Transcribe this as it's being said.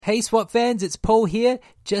Hey SWAT fans, it's Paul here,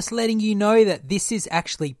 just letting you know that this is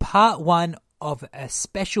actually part one of a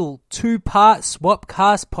special two-part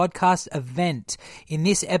Swapcast podcast event. In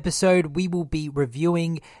this episode, we will be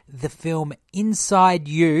reviewing the film Inside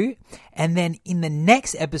You, and then in the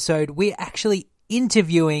next episode, we're actually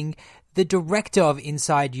interviewing the director of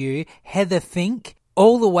Inside You, Heather Fink,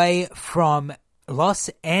 all the way from Los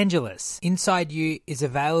Angeles. Inside You is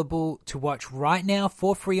available to watch right now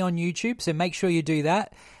for free on YouTube, so make sure you do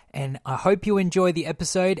that. And I hope you enjoy the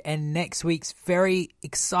episode and next week's very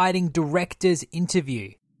exciting director's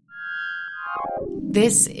interview.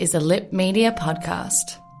 This is a Lip Media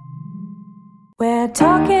podcast. We're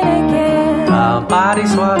talking again. Body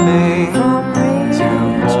swapping. From rich to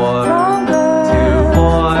poor, from good, to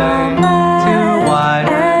boy, from black to white,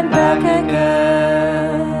 and back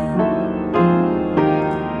again.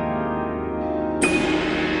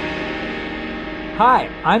 Hi,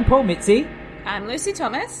 I'm Paul Mitzi. I'm Lucy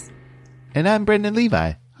Thomas. And I'm Brendan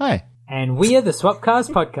Levi. Hi. And we are the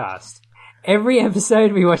Swapcast podcast. Every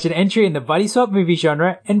episode we watch an entry in the body swap movie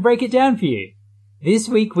genre and break it down for you. This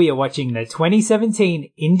week we are watching the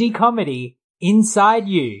 2017 indie comedy Inside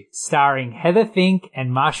You, starring Heather Fink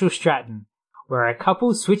and Marshall Stratton, where a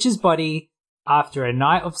couple switches body after a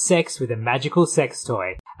night of sex with a magical sex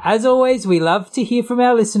toy. As always, we love to hear from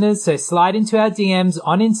our listeners, so slide into our DMs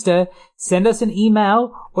on Insta, send us an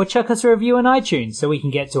email, or chuck us a review on iTunes so we can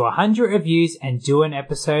get to 100 reviews and do an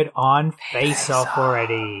episode on Face Off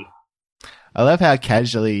already. I love how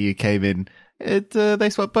casually you came in. They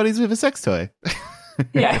swap bodies with a sex toy.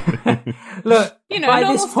 Yeah. Look, by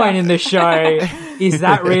this point in the show, is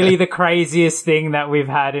that really the craziest thing that we've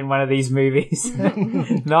had in one of these movies?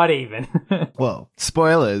 Not even. Well,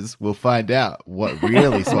 spoilers, we'll find out what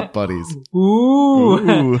really swap bodies.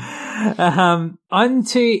 Ooh. On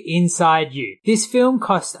to Inside You. This film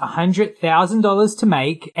cost $100,000 to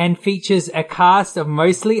make and features a cast of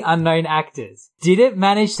mostly unknown actors. Did it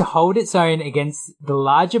manage to hold its own against the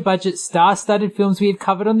larger budget star-studded films we have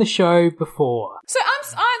covered on the show before? So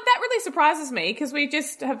that really surprises me because we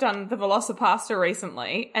just have done The Velocipasta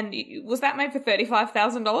recently, and was that made for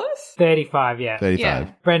 $35,000? 35, yeah. 35.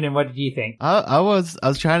 Yeah. Brendan, what did you think? I was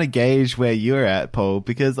trying to gauge where you're at, Paul,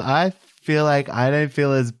 because I feel like I don't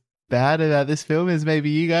feel as bad about this film as maybe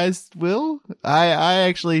you guys will. I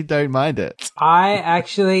actually don't mind it. I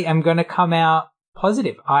actually am going to come out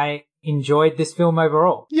positive. I enjoyed this film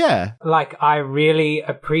overall. Yeah. Like, I really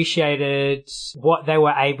appreciated what they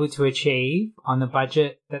were able to achieve on the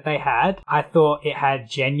budget that they had. I thought it had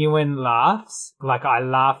genuine laughs. Like, I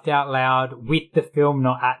laughed out loud with the film,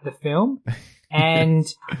 not at the film. And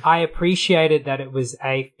I appreciated that it was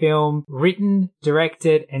a film written,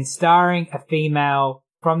 directed, and starring a female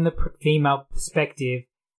from the female perspective.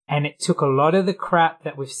 And it took a lot of the crap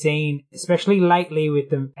that we've seen, especially lately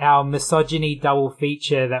with our misogyny double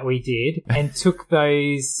feature that we did, and took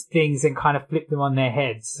those things and kind of flipped them on their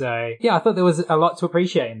heads. So, yeah, I thought there was a lot to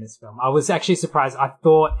appreciate in this film. I was actually surprised. I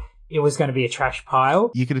thought it was going to be a trash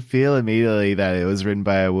pile. You could feel immediately that it was written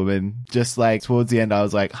by a woman. Just like towards the end, I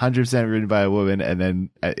was like 100% written by a woman. And then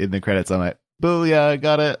in the credits, I'm like, booyah,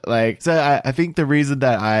 got it. Like, so I think the reason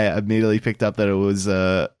that I immediately picked up that it was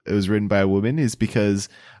written by a woman is because,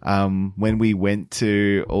 when we went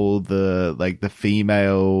to all the, like, the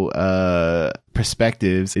female,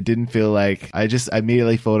 perspectives, it didn't feel like, I just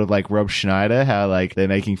immediately thought of like Rob Schneider, how like they're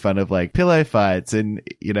making fun of like pillow fights and,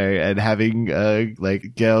 you know, and having,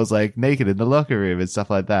 like girls like naked in the locker room and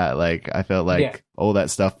stuff like that. Like, I felt like all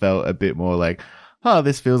that stuff felt a bit more like, oh,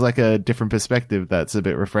 this feels like a different perspective that's a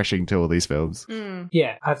bit refreshing to all these films. Mm.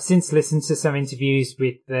 Yeah, I've since listened to some interviews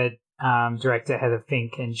with the director Heather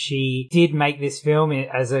Fink, and she did make this film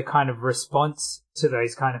as a kind of response to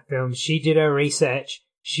those kind of films. She did her research.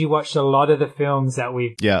 She watched a lot of the films that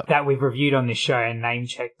we've reviewed on this show and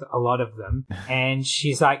name-checked a lot of them. And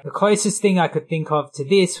she's like, the closest thing I could think of to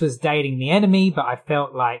this was Dating the Enemy, but I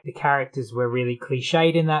felt like the characters were really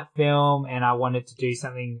cliched in that film, and I wanted to do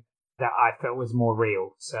something that I felt was more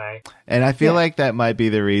real. So, and I feel like that might be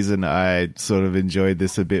the reason I sort of enjoyed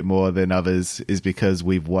this a bit more than others, is because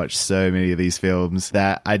we've watched so many of these films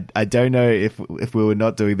that I don't know if we were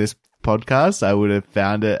not doing this podcast, I would have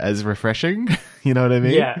found it as refreshing. You know what I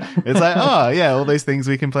mean? Yeah. It's like, oh yeah, all those things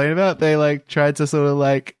we complain about, they like tried to sort of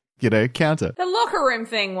like, you know, counter. The locker room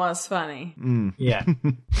thing was funny. Mm. Yeah.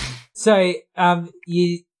 So,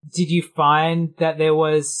 did you find that there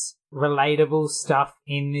was relatable stuff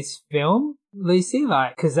in this film, Lucy?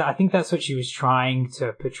 Like, because I think that's what she was trying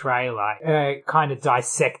to portray, like kind of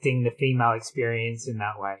dissecting the female experience in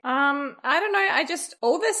that way. I don't know.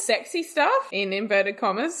 All the sexy stuff in inverted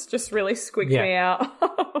commas just really squigged me out.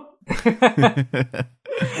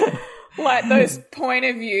 Like those point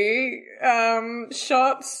of view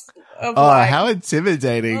shots of Oh, like, how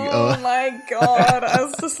intimidating. oh my god. I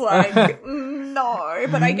was just like, no.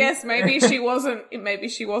 But I guess maybe she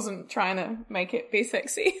wasn't trying to make it be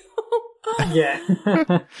sexy. Yeah.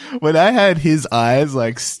 When I had his eyes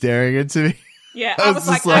like staring into me, Yeah, I I was was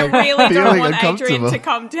just, like, like, I really don't feeling want Adrian uncomfortable. to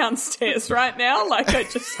come downstairs right now. Like, I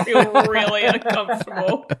just feel really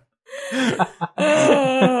uncomfortable.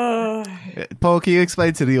 Paul, can you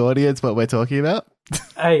explain to the audience what we're talking about?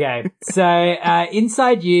 Okay, so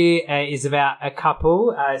Inside You is about a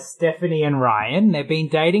couple, Stephanie and Ryan. They've been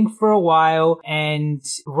dating for a while, and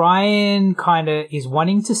Ryan kind of is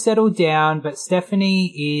wanting to settle down, but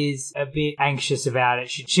Stephanie is a bit anxious about it.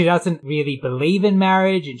 She doesn't really believe in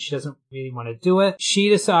marriage, and she doesn't really want to do it. She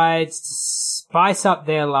decides to spice up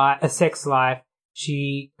their sex life.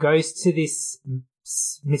 She goes to this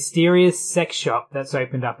mysterious sex shop that's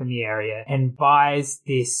opened up in the area and buys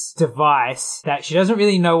this device that she doesn't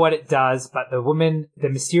really know what it does, but the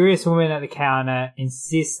mysterious woman at the counter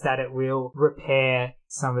insists that it will repair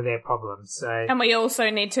some of their problems. So, And we also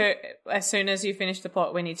need to, as soon as you finish the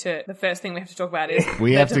plot, the first thing we have to talk about is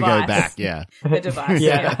We the have to go device. back, yeah. The device.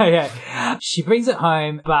 yeah, yeah. She brings it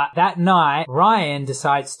home, but that night, Ryan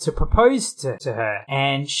decides to propose to her,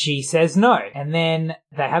 and she says no. And then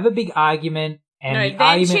they have a big argument. And No, the then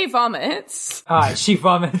argument- she vomits. she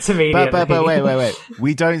vomits immediately. But wait.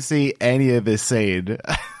 We don't see any of this scene.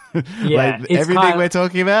 Yeah, like, it's everything kind of- we're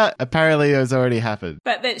talking about apparently has already happened.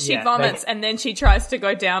 But then she Yeah, vomits, and then she tries to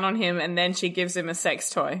go down on him, and then she gives him a sex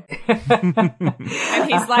toy. And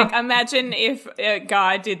he's like, imagine if a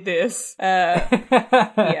guy did this.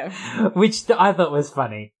 Yeah. Which I thought was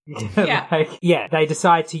funny. Yeah. They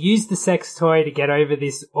decide to use the sex toy to get over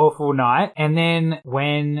this awful night. And then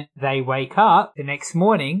when they wake up the next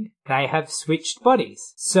morning, they have switched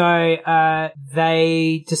bodies. So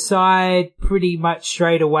they decide pretty much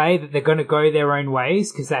straight away that they're going to go their own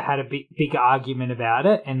ways because they had a big argument about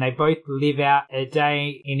it. And they both live out a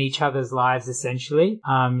day in each other's lives, essentially.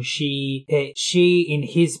 She in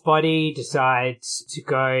his body decides to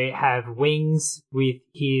go have wings with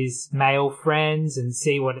his male friends and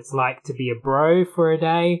see what it's like to be a bro for a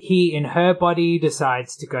day. He in her body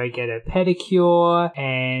decides to go get a pedicure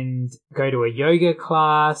and go to a yoga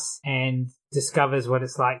class and discovers what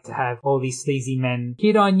it's like to have all these sleazy men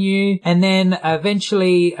hit on you. And then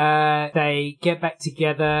eventually they get back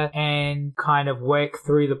together and kind of work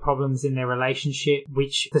through the problems in their relationship,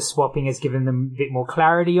 which the swapping has given them a bit more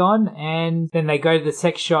clarity on. And then they go to the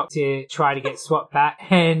sex shop to try to get swapped back,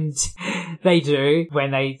 and they do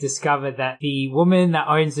when they discover that the woman that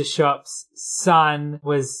owns the shop's son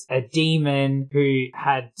was a demon who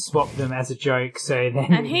had swapped them as a joke. So then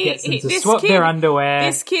And he gets them to this swap kid- their underwear.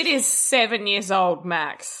 This kid is 7 years old,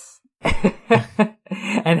 max.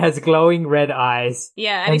 And has glowing red eyes.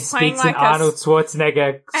 Yeah, and And he's playing speaks like in Arnold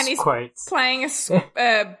Schwarzenegger and he's quotes. playing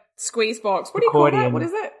a squeeze box. What do you call that? Accordion. What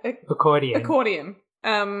is it? Accordion. Accordion.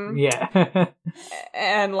 Yeah.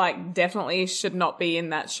 And like definitely should not be in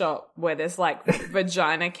that shop where there's like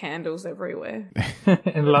vagina candles everywhere.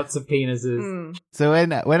 And lots of penises. So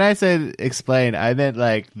when I said explain, I meant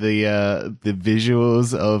like the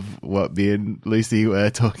visuals of what me and Lucy were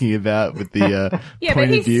talking about with the Yeah,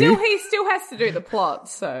 point but of view. he still has to do the plot,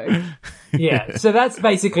 so Yeah. So that's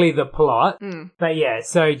basically the plot. But yeah,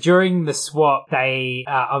 so during the swap, they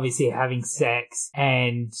are obviously having sex.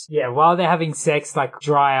 And yeah, while they're having sex, like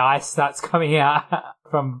dry ice starts coming out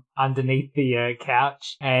from underneath the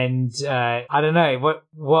couch. And I don't know,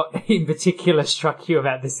 what in particular struck you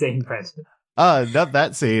about this scene, Brendan? Oh, not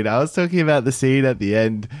that scene. I was talking about the scene at the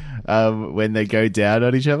end when they go down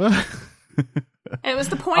on each other. it was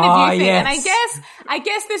the point of view thing. And yes. I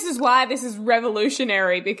guess this is why this is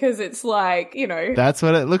revolutionary, because it's like, you know, That's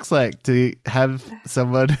what it looks like to have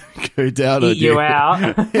someone go down on Eat you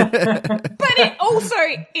out. but it also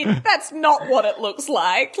that's not what it looks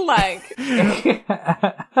like. Like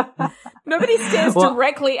nobody stares Well-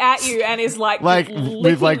 directly at you and is like like licking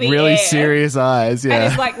with like the really air. serious eyes. And Yeah.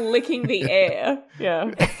 it's like licking the air.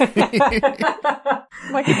 Yeah.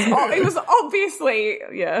 Like it was obviously,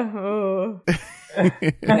 yeah. Oh.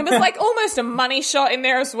 It was like almost a money shot in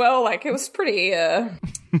there as well. Like it was pretty, yeah.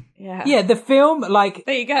 Yeah, the film, like,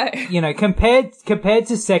 There you go. you know, compared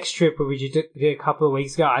to Sex Trip, which you did a couple of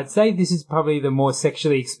weeks ago, I'd say this is probably the more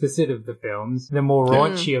sexually explicit of the films, the more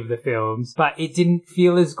raunchy of the films, but it didn't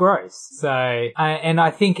feel as gross. So, and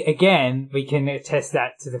I think, again, we can attest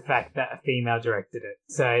that to the fact that a female directed it.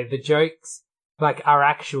 So the jokes, like, are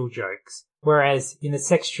actual jokes. Whereas in the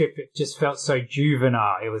Sex Trip, it just felt so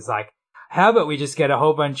juvenile. It was like, how about we just get a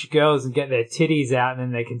whole bunch of girls and get their titties out and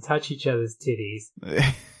then they can touch each other's titties.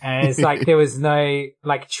 And it's like there was no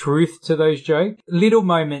like truth to those jokes. Little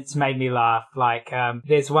moments made me laugh. Like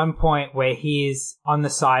there's one point where he is on the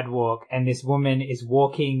sidewalk and this woman is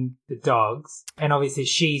walking the dogs, and obviously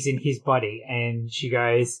she's in his body, and she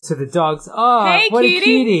goes to the dogs, "Oh, Hey, what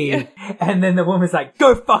cutie." a cutie!" And then the woman's like,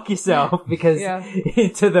 "Go fuck yourself," because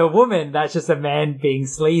to the woman that's just a man being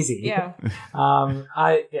sleazy. Yeah.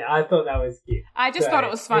 I thought that was cute. I just So, thought it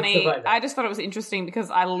was it's funny. stuff like that. I just thought it was interesting because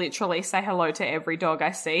I literally say hello to every dog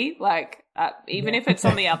I see. Like, even if it's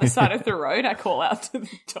on the other side of the road, I call out to the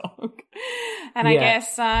dog. And I Yeah.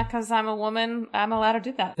 guess because I'm a woman, I'm allowed to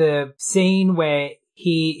do that. The scene where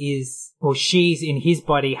she's in his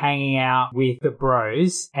body hanging out with the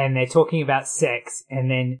bros and they're talking about sex, and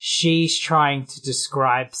then she's trying to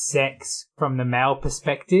describe sex from the male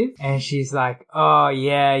perspective, and she's like, "Oh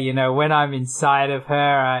yeah, you know, when I'm inside of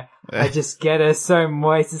her, I just get her so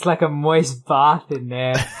moist. It's like a moist bath in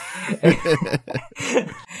there."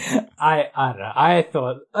 I don't know. I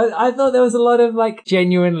thought there was a lot of like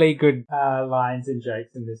genuinely good lines and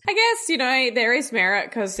jokes in this. I guess, there is merit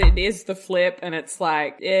because it is the flip, and it's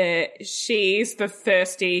like, she's the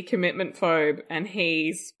thirsty commitment phobe and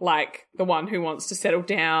he's like the one who wants to settle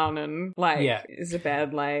down and like is a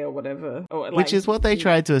bad lay or whatever. Or, like, Which is what they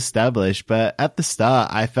tried to establish, but at the start,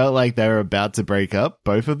 I felt like they were about to break up,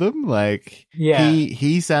 both of them. Like,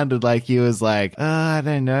 he sounded like he was like, I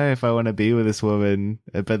don't know if I want to be with this woman.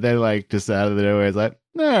 But then, like, just out of the nowhere, it's like,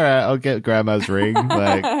 all right, I'll get grandma's ring.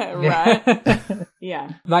 Like, right.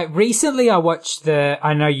 Yeah. Like recently I watched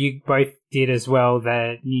I know you both did as well,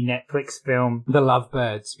 the new Netflix film, The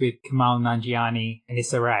Lovebirds, with Kamal Nanjiani and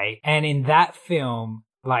Issa Rae. And in that film,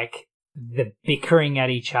 like, the bickering at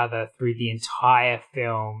each other through the entire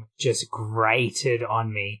film just grated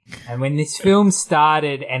on me. And when this film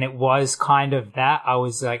started and it was kind of that, I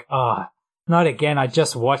was like, oh, not again. I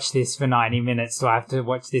just watched this for 90 minutes, so I have to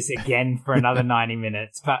watch this again for another 90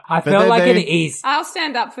 minutes. But I felt like it is. I'll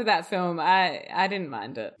stand up for that film. I didn't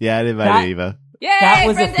mind it. yeah, I didn't mind it either. Yay, That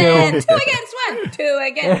was a Brendan! film. 2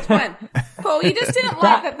 against 1. Paul, you just didn't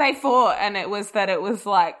like that they fought and it was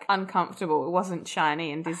like uncomfortable. It wasn't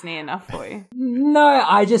shiny and Disney enough for you. No,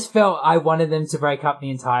 I just felt I wanted them to break up the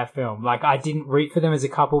entire film. Like, I didn't root for them as a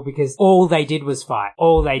couple because all they did was fight.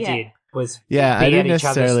 All they did was Yeah, I be at didn't each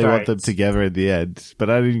other's necessarily want them throats. together in the end, but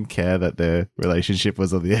I didn't care that their relationship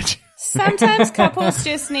was on the edge. Sometimes couples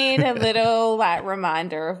just need a little like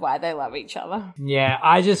reminder of why they love each other. Yeah,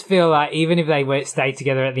 I just feel like even if they stay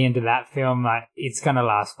together at the end of that film, like, it's going to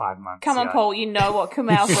last 5 months. Come on, so. Paul, you know what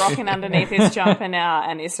Kamal's rocking underneath his jumper now,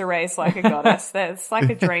 and Issa Rae's like a goddess. That's like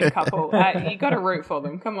a dream couple. You got to root for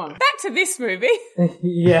them. Come on. Back to this movie.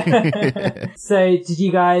 Yeah. So did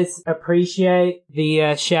you guys appreciate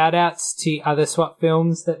the shout outs to other SWAT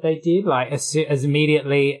films that they did? Like, as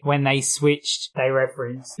immediately when they switched, they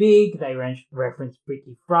referenced Big, they referenced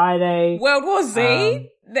Freaky Friday. World War Z?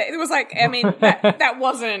 It was like, I mean, that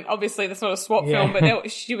wasn't, obviously, that's not a SWAT film, but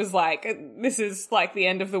she was like, this is like the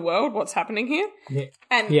end of the world. What's happening here? Yeah.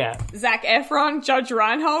 And Zac Efron, Judge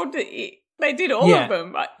Reinhold, they did all of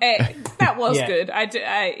them. That was good.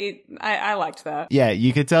 I liked that. Yeah,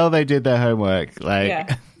 you could tell they did their homework. Like,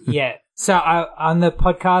 Yeah. So on the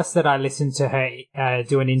podcast that I listened to her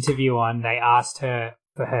do an interview on, they asked her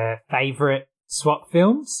for her favorite SWAT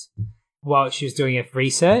films while she was doing her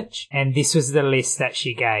research, and this was the list that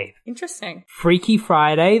she gave. Interesting. Freaky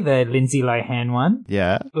Friday, the Lindsay Lohan one.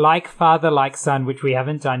 yeah. Like Father, Like Son, which we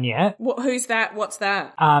haven't done yet. Who's that? What's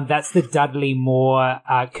that? That's the Dudley Moore,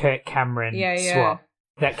 Kirk Cameron Yeah. swap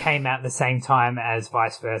that came out the same time as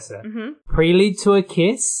Vice Versa. Mm-hmm. Prelude to a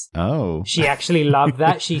Kiss. Oh. She actually loved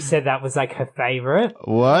that. She said that was like her favorite.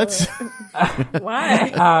 What?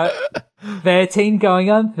 Why? 13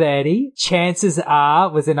 going on 30. Chances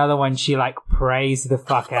Are was another one she like praised the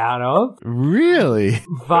fuck out of. Really?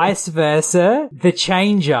 Vice Versa. The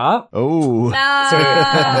Change Up. Oh.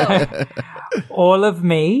 No. All of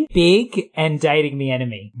Me. Big. And Dating the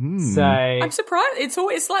Enemy. So I'm surprised. It's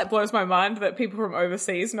always like blows my mind that people from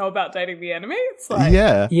overseas know about Dating the Enemy. It's like,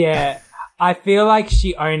 Yeah. yeah. I feel like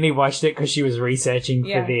she only watched it because she was researching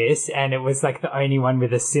Yeah. for this, and it was like the only one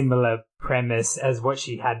with a similar premise as what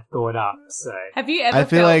she had thought up. So have you I ever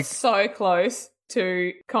feel felt like- so close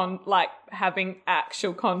to having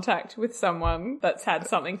actual contact with someone that's had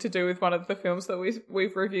something to do with one of the films that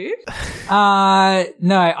we've reviewed?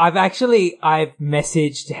 No, I've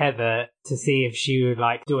messaged Heather to see if she would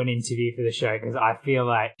like do an interview for the show, because I feel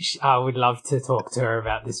like I would love to talk to her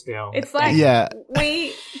about this film. It's like, Yeah.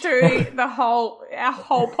 we do our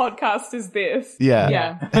whole podcast is this.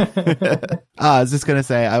 Yeah. I was just going to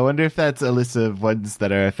say, I wonder if that's a list of ones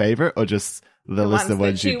that are her favorite or just the list of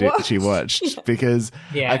ones she watched. Because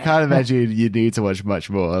I can't imagine you need to watch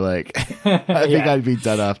much more. Like, I think I'd be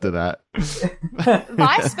done after that.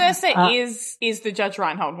 Vice Versa is the Judge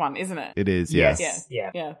Reinhold one, isn't it? It is, yes.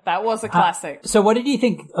 Yeah. That was a classic. So what did you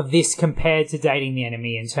think of this compared to Dating the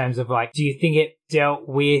Enemy in terms of like, do you think it dealt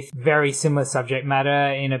with very similar subject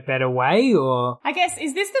matter in a better way, or? I guess,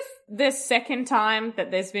 is this the second time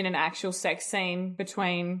that there's been an actual sex scene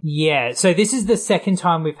between? Yeah, so this is the second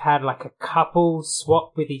time we've had like a couple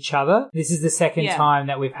swap with each other. This is the second time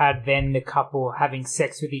that we've had then the couple having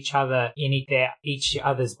sex with each other in each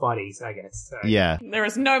other's bodies, I guess. So. Yeah. There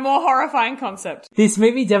is no more horrifying concept. This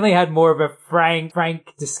movie definitely had more of a frank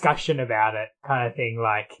discussion about it kind of thing.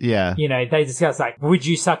 Like, you know, they discuss like, would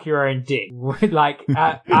you suck your own dick? Like,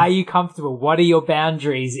 are you comfortable? What are your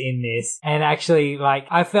boundaries in this? And actually, like,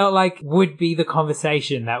 I felt like would be the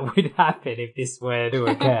conversation that would happen if this were to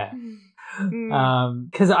occur.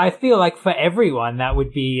 Because I feel like for everyone that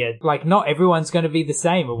would be like, not everyone's going to be the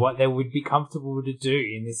same or what they would be comfortable to do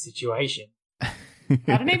in this situation.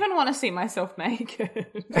 I don't even want to see myself naked.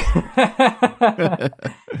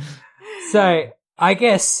 So I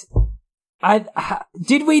guess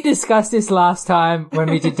did we discuss this last time when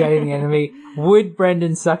we did Dating the Enemy? Would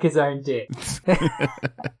Brendan suck his own dick?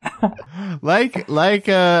 like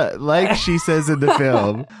she says in the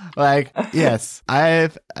film, like, yes,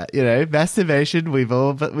 I've, masturbation, we've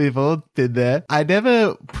all been there. I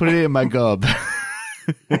never put it in my gob.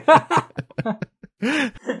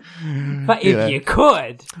 But if you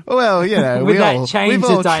could. Well, Would that change we've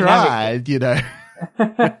all the dynamic? tried,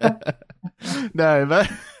 No,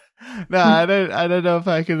 but no, I don't know if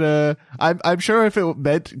I can. I'm sure if it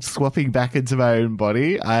meant swapping back into my own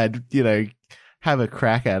body, I'd have a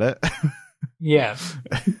crack at it. Yeah.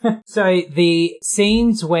 So the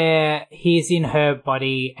scenes where he's in her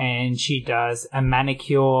body and she does a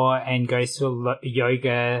manicure and goes to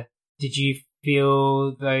yoga, did you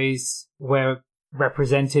feel those were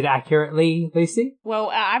represented accurately, Lucy?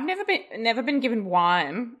 Well, I've never been given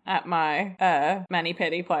wine at my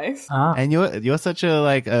mani-pedi place. And you're such a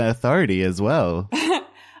an authority as well.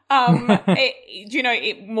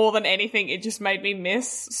 It more than anything, it just made me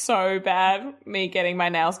miss so bad me getting my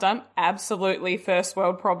nails done. Absolutely first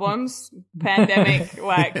world problems, pandemic,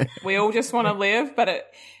 we all just want to live,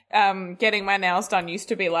 but getting my nails done used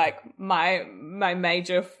to be like my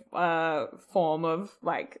major form of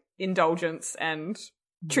indulgence and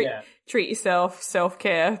treat yourself,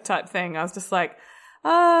 self-care type thing. I was just like,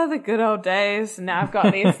 the good old days. And now I've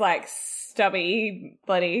got these stubby,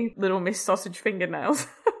 bloody little Miss Sausage fingernails.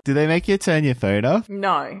 Do they make you turn your phone off?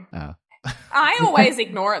 No. Oh. I always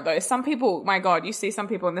ignore it though. Some people, my God, you see some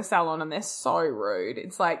people in the salon and they're so rude.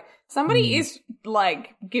 It's like somebody is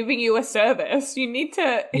giving you a service. You need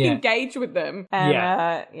to engage with them.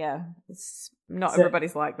 And it's not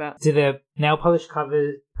everybody's like that. Do the nail polish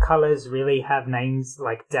colors really have names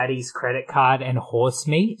like Daddy's Credit Card and Horse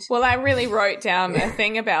Meat? Well, I really wrote down a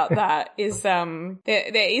thing about that is there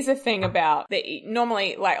is a thing about that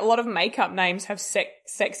normally a lot of makeup names have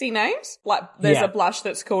sexy names. Like there's a blush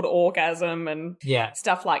that's called Orgasm and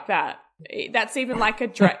stuff like that. That's even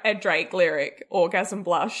a Drake lyric, Orgasm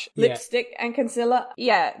Blush. Lipstick and concealer.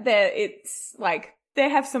 Yeah, it's they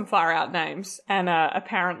have some far out names, and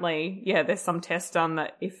apparently, there's some test done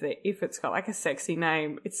that if it's got a sexy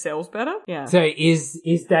name, it sells better. Yeah. So is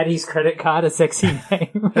Daddy's Credit Card a sexy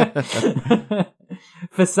name?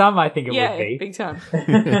 For some, I think it would be. Big time.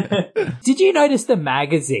 Did you notice the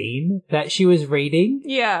magazine that she was reading?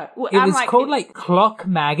 Yeah. Well, it was called Clock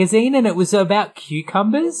Magazine, and it was about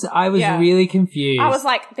cucumbers. I was really confused. I was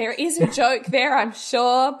like, there is a joke there, I'm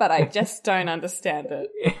sure, but I just don't understand it.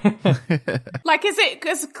 Is it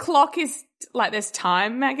because Clock is there's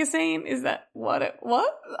Time magazine? Is that what it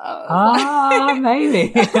what?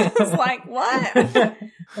 Maybe. It's what?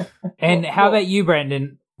 And how about you,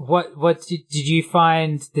 Brendan? What did you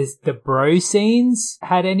find the bro scenes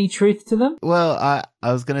had any truth to them? Well,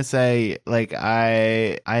 I was going to say,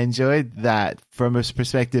 I enjoyed that from a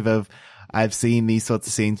perspective of I've seen these sorts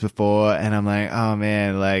of scenes before and I'm like, oh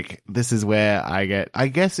man, this is where I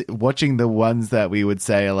guess watching the ones that we would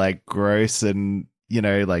say are gross and, you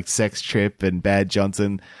know, like Sex Trip and Bad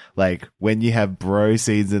Johnson, like when you have bro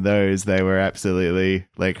scenes in those, they were absolutely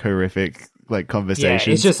like horrific, like conversations.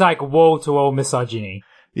 Yeah, it's just like wall to wall misogyny.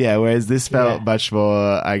 Yeah, whereas this felt Yeah. much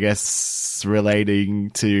more, I guess,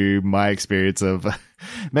 relating to my experience of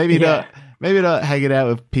maybe Yeah. not hanging out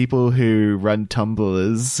with people who run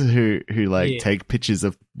Tumblrs who like Yeah. take pictures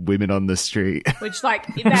of women on the street. Which, like,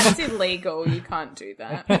 that's illegal. You can't do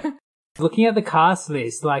that. Looking at the cast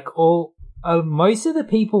list, like most of the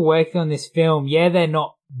people working on this film, yeah, they're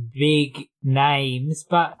not big names,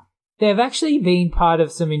 but they've actually been part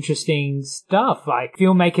of some interesting stuff, like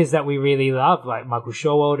filmmakers that we really love, like Michael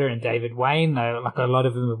Showalter and David Wayne. Like a lot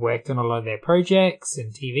of them have worked on a lot of their projects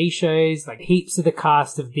and TV shows. Like heaps of the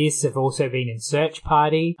cast of this have also been in Search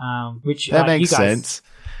Party, which That makes you guys, sense.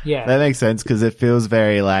 Yeah, That makes sense because it feels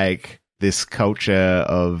very like this culture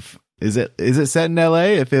of is it set in LA?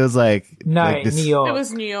 It feels like no, like this New York. It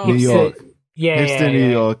was New York. New York. Yeah, hipster New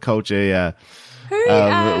York culture.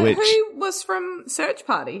 Yeah, which- Who was from Search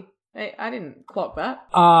Party? I didn't clock that.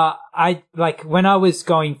 I like when I was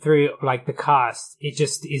going through like the cast, it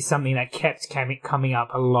just is something that kept coming up.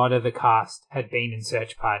 A lot of the cast had been in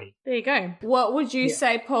Search Party. There you go. What would you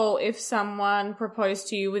say, Paul, if someone proposed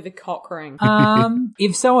to you with a cock ring?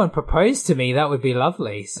 If someone proposed to me, that would be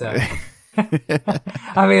lovely. So,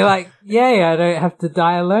 I mean, like, yay, I don't have to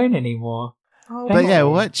die alone anymore. Oh, But yeah,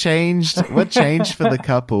 what changed for the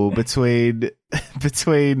couple between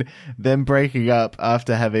them breaking up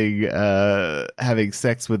after having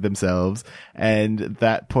sex with themselves and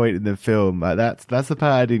that point in the film? That's the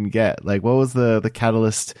part I didn't get. Like, what was the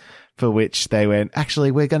catalyst for which they went, actually,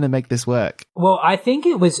 we're going to make this work? Well, I think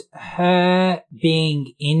it was her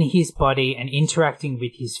being in his body and interacting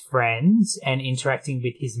with his friends and interacting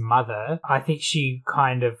with his mother. I think she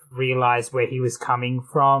kind of realized where he was coming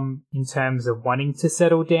from in terms of wanting to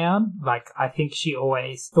settle down. Like, I think she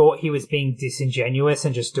always thought he was being disingenuous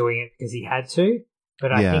and just doing it because he had to.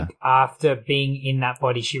 But I Yeah. think after being in that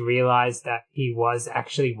body, she realized that he was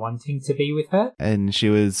actually wanting to be with her. And she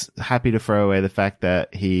was happy to throw away the fact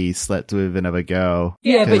that he slept with another girl.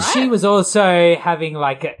 Yeah, but right. she was also having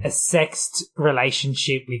like a sexed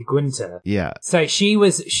relationship with Gunter. Yeah. So she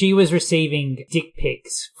was receiving dick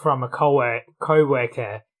pics from a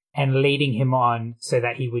co-worker and leading him on so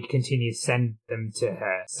that he would continue to send them to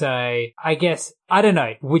her. So I guess, I don't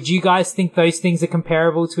know, would you guys think those things are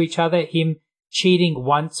comparable to each other? Him cheating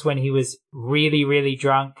once when he was really, really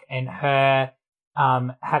drunk and her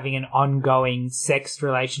having an ongoing sex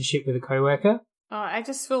relationship with a co-worker? Oh, I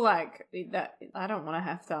just feel like that I don't want to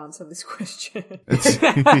have to answer this question.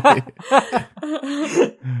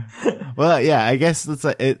 Well, yeah, I guess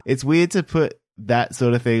it's weird to put that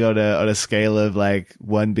sort of thing on a scale of like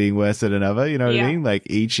one being worse than another, you know what Yeah. I mean? Like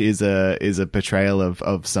each is a portrayal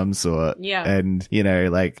of some sort. Yeah. And you know,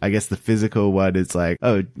 like I guess the physical one is like,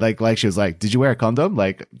 oh, like she was like, did you wear a condom?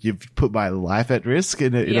 Like you've put my life at risk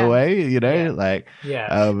in Yeah. a way, you know? Yeah. Like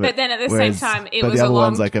Yeah. But then at the whereas- same time, it but was the a other long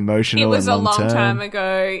one's like emotional. It was and a long long-term. time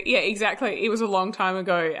ago. Yeah, exactly. It was a long time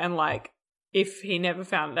ago, and like if she never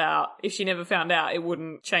found out, it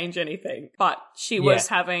wouldn't change anything. But she was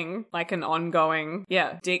having like an ongoing,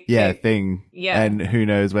 dick pic. thing. Yeah. And who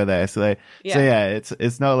knows where they escalate. Yeah. So yeah,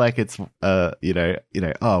 it's not like it's you know,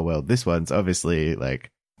 oh well, this one's obviously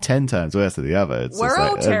like 10 times worse than the other. It's We're just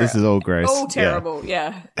all like, terrible. this is all gross. All Yeah. terrible.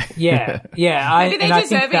 Yeah. Yeah. Maybe they I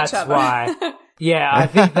deserve think each that's other. why. Yeah, I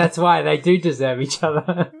think that's why they do deserve each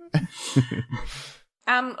other.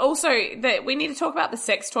 Also, that we need to talk about the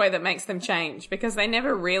sex toy that makes them change, because they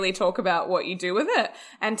never really talk about what you do with it.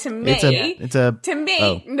 And to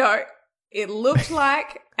me, no, it looked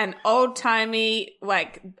like an old timey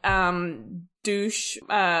like douche,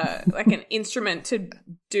 like an instrument to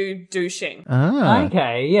do douching. Ah.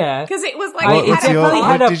 Okay, yeah. Because it was like I- it it what's had a your- definitely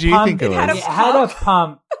pump. had what a did you pump. think it It had a was? It had a pump.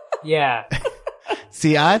 pump. Yeah.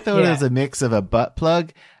 See, I thought it Yeah. was a mix of a butt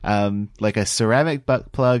plug, like a ceramic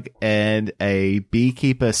butt plug and a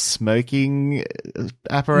beekeeper smoking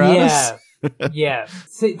apparatus. Yeah. Yeah.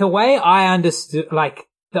 See, the way I understood, like,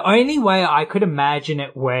 the only way I could imagine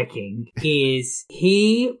it working is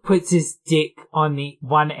he puts his dick on the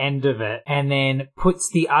one end of it and then puts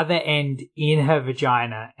the other end in her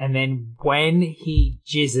vagina. And then when he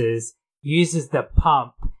jizzes, uses the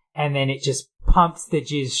pump and then it just pumps the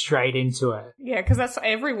jizz straight into her. Yeah, because that's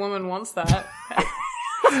every woman wants that.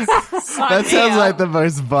 That sounds like the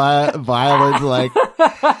most violent,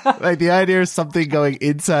 like the idea of something going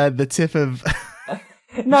inside the tip of.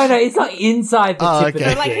 No, it's not inside the Oh, tip okay. of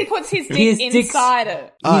So the like he dick. puts his dick His dick's- inside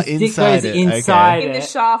it, Oh, His dick inside goes it, inside okay. in the it,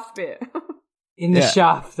 shaft bit. in the Yeah.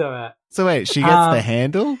 shaft of it. So wait, she gets the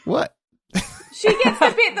handle? What? She gets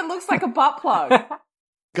the bit that looks like a butt plug.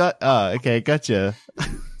 Okay, gotcha.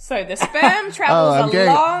 So the sperm travels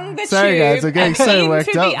along the sorry, tube guys, I'm getting and so into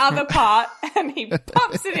worked the up. other part, and he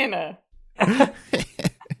pops it in her.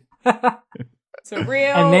 It's a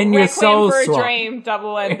real And then your Requiem soul for swap. a Dream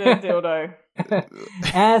double-ended dildo.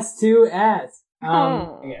 Ass to ass.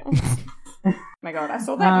 Oh. Yeah. My God, I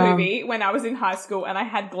saw that movie when I was in high school, and I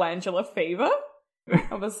had glandular fever.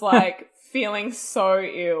 I was like feeling so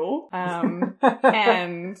ill. And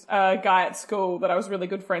a guy at school that I was really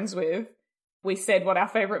good friends with, we said what our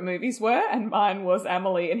favourite movies were, and mine was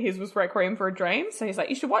Amelie and his was Requiem for a Dream. So he's like,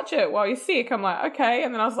 you should watch it while you're sick. I'm like, okay.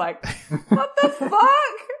 And then I was like, what the fuck?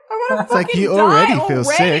 I want to It's like fucking you die already feel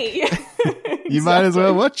sick. You might as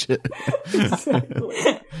well watch it.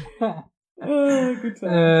 Exactly. Oh, good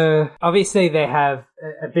times. Obviously, they have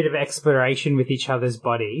a bit of exploration with each other's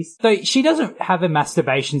bodies. Though she doesn't have a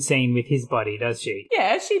masturbation scene with his body, does she?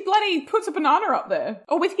 Yeah, she bloody puts a banana up there.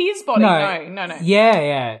 Or with his body. No.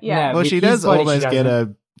 Yeah. Yeah. No, Well, with she his does body, almost she get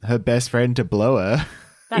doesn't. her best friend to blow her.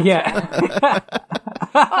 Yeah.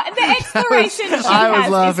 Oh, the exploration she I was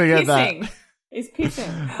has laughing is at that. pissing. Is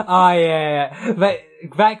pissing. Oh, yeah. But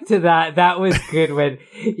back to that was good when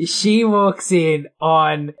she walks in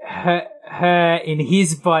on her in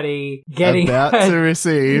his body getting About to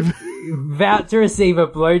receive. about to receive a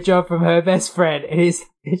blowjob from her best friend, and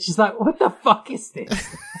she's like, what the fuck is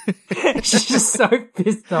this? She's just so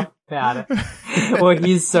pissed off about it. Or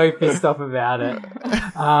he's so pissed off about it.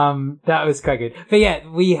 That was quite good. But yeah,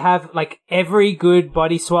 we have, like, every good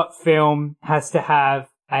body swap film has to have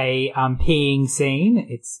a peeing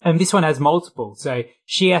scene. And this one has multiple. So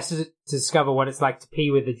she has to discover what it's like to pee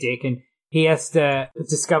with a dick, and he has to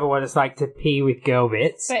discover what it's like to pee with girl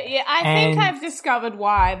bits. But yeah, I think I've discovered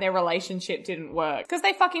why their relationship didn't work. Because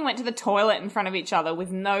they fucking went to the toilet in front of each other with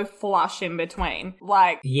no flush in between.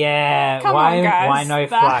 Like, Yeah, Come why on, guys. why no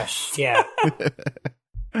That's- flush? Yeah.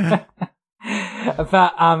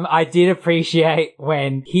 But I did appreciate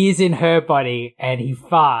when he's in her body and he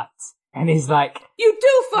farts and he's like, you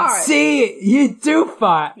do fart! "See, you do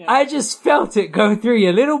fart. Yeah. I just felt it go through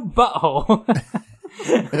your little butthole."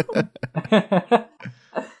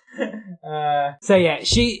 So yeah,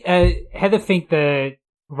 she Heather Fink, the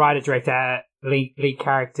writer director lead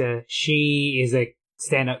character, she is a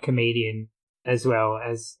stand-up comedian as well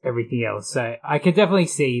as everything else. So I could definitely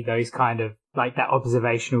see those kind of, like, that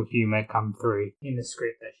observational humor come through in the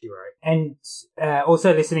script that she wrote. And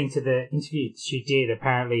also listening to the interview she did,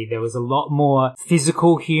 apparently there was a lot more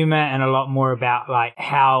physical humor and a lot more about, like,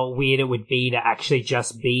 how weird it would be to actually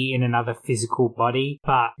just be in another physical body.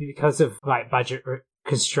 But because of, like, budget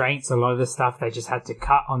constraints, a lot of the stuff they just had to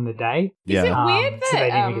cut on the day. Yeah. Is it weird So they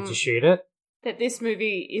that, didn't get to shoot it. that this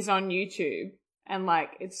movie is on YouTube and, like,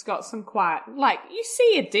 it's got some quite... Like, you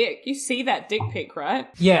see a dick. You see that dick pic, right?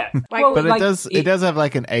 Yeah. Like- Well, But like, it does have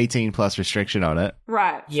like an 18 plus restriction on it.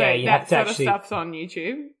 Right. Yeah, so you that have to sort actually- of stuff's on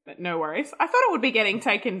YouTube. But no worries. I thought it would be getting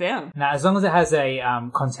taken down. No, as long as it has a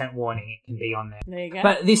content warning, it can be on there. There you go.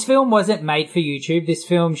 But this film wasn't made for YouTube. This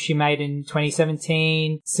film she made in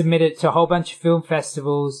 2017, submitted to a whole bunch of film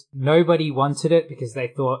festivals. Nobody wanted it because they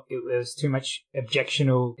thought it was too much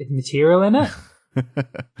objectionable material in it.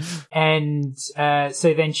 And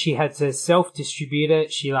so then she had to self-distribute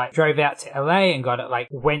it. She, like, drove out to LA and got it, like,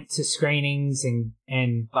 went to screenings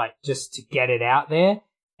and like, just to get it out there.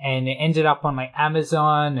 And it ended up on, like,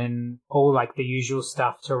 Amazon and all, like, the usual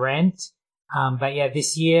stuff to rent. But yeah,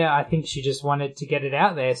 this year I think she just wanted to get it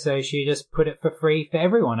out there, so she just put it for free for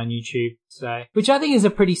everyone on YouTube. So, which I think is a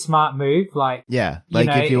pretty smart move. Like, Yeah, You like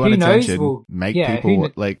know, if you who want knows, attention, well, make yeah, people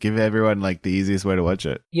like give everyone like the easiest way to watch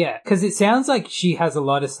it. yeah, because it sounds like she has a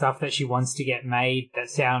lot of stuff that she wants to get made that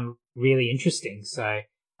sound really interesting. So,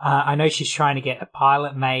 I know she's trying to get a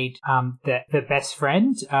pilot made. The best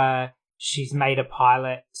friend, she's made a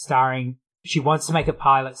pilot starring. She wants to make a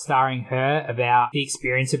pilot starring her about the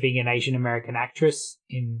experience of being an Asian American actress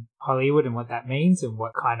in Hollywood and what that means and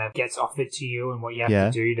what kind of gets offered to you and what you have Yeah.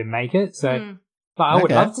 to do to make it. So, but I would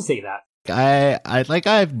Okay. love to see that. I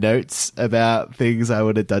have notes about things I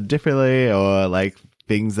would have done differently or like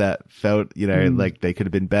things that felt, like they could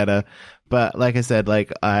have been better. But like I said,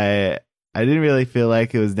 like I didn't really feel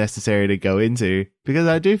like it was necessary to go into because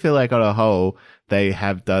I do feel like on a whole they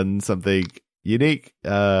have done something unique,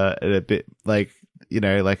 and a bit like,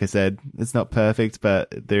 like I said, it's not perfect,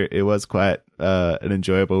 but it was quite an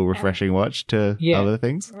enjoyable, refreshing watch to Yeah. other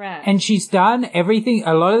things. right. And she's done everything,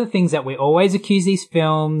 a lot of the things that we always accuse these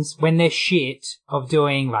films when they're shit of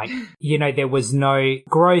doing, like, there was no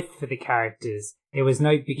growth for the characters. There was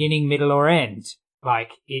no beginning, middle, or end.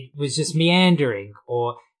 Like, it was just meandering,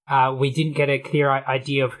 or We didn't get a clear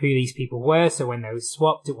idea of who these people were, so when they were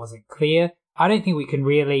swapped, it wasn't clear. I don't think we can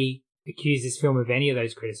really accuse this film of any of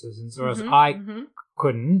those criticisms, or else I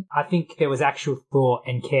couldn't. I think there was actual thought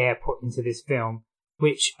and care put into this film,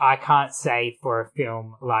 which I can't say for a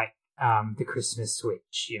film like The Christmas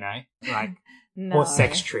Switch, you know? Like, No. or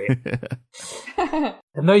Sex Trip.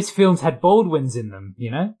 And those films had Baldwins in them,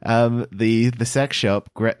 you know? The sex shop,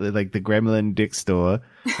 like the Gremlin Dick store.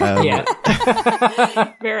 Yeah.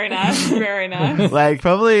 Very nice, very nice. Like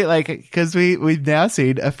probably like because we've now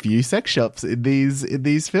seen a few sex shops in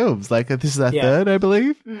these films. Like this is our third, I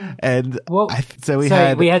believe. And Well, so we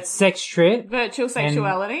had Sex Trip. Virtual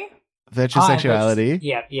sexuality. virtual sexuality.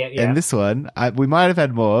 Yeah. And this one, we might have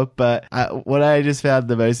had more, but what I just found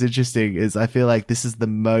the most interesting is I feel like this is the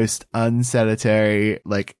most unsanitary,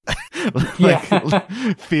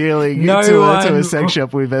 feeling to a sex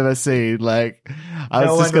shop we've ever seen. Like, I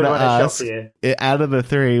was just going to ask, out of the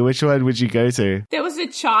three, which one would you go to? There was a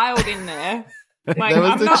child in there. Like, There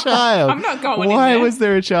was a child. I'm not going in Why there. was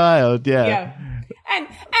there a child? Yeah. And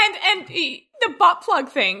the butt plug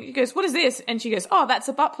thing, he goes, what is this? And she goes, oh, that's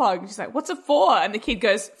a butt plug. And she's like, what's it for? And the kid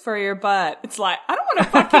goes, for your butt. It's like, I don't want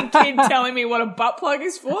a fucking kid telling me what a butt plug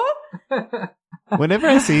is for. Whenever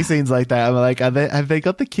I see scenes like that, I'm like, have they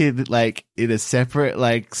got the kid like in a separate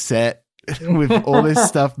like set with all this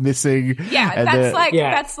stuff missing? Yeah, and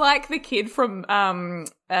that's like the kid from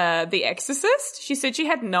The Exorcist. She said she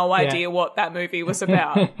had no idea what that movie was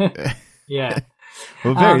about. Yeah.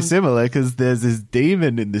 Well, very similar because there's this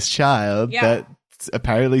demon in this child that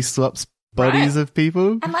apparently swaps bodies of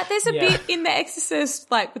people. And like there's a bit in The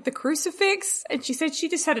Exorcist like with the crucifix, and she said she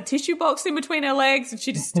just had a tissue box in between her legs and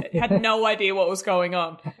she just had no idea what was going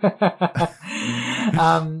on.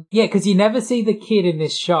 Yeah, because you never see the kid in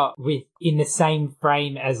this shot in the same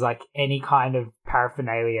frame as like any kind of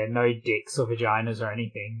paraphernalia, no dicks or vaginas or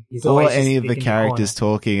anything. He's Or always any just of the in characters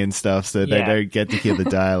talking and stuff, so they don't get to hear the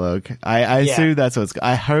dialogue. I assume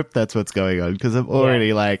I hope that's what's going on because I'm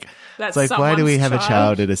already like, That's it's like, why do we have someone's a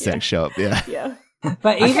child in a sex shop? Yeah. Yeah.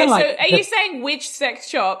 But even Okay, like, so are you saying which sex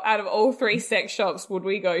shop out of all three sex shops would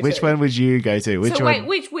we go to? Which one would you go to? Which so one?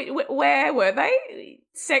 wait, where were they?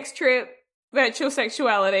 Sex Trip, Virtual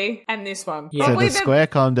Sexuality, and this one. Yeah. So Probably the square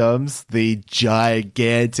condoms, the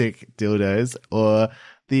gigantic dildos, or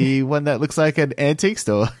the one that looks like an antique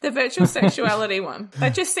store? The Virtual Sexuality one.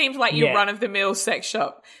 That just seems like your run-of-the-mill sex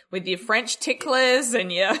shop with your French ticklers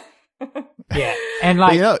and your... yeah, and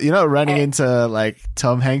like, You're not running into like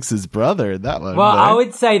Tom Hanks's brother in that one. well, though. I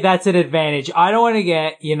would say that's an advantage. I don't want to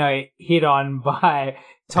get, hit on by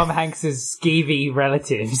Tom Hanks's skeevy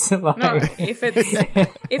relatives. Like, No, if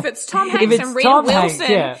it's Tom Hanks it's and Rita Tom Wilson,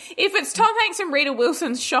 Hanks, if it's Tom Hanks and Rita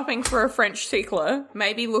Wilson shopping for a French tickler,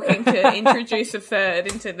 maybe looking to introduce a third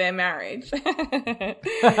into their marriage. But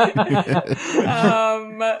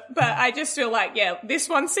I just feel like, this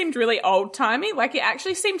one seemed really old timey. Like it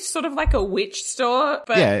actually seemed sort of like a witch store.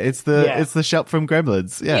 But it's the shop from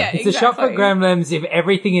Gremlins. Yeah, Yeah, it's a shop for exactly. Gremlins if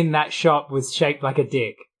everything in that shop was shaped like a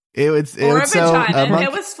dick. it would or a sell vagina. a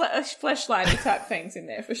There was fleshlighty type things in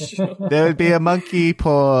there for sure. There would be a monkey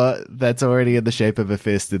paw that's already in the shape of a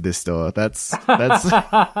fist in this store. That's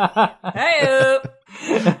Hey,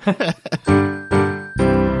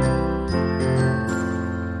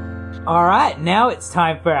 All right, now it's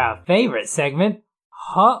time for our favorite segment,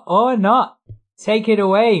 Hot or Not. Take it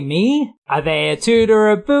away, me. Are they a toot or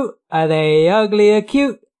a boot? Are they ugly or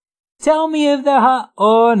cute? Tell me if they're hot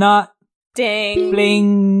or not. ding.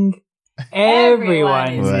 Bling.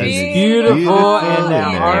 Everyone is is beautiful in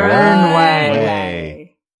their own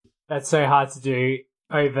way. That's so hard to do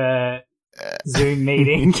over Zoom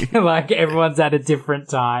meeting. Like everyone's at a different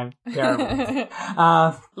time. Terrible.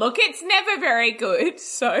 Look, it's never very good,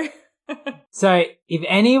 so... So if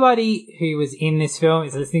anybody who was in this film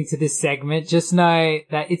is listening to this segment, just know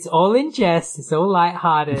that it's all in jest, it's all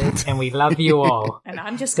lighthearted, and we love you all. And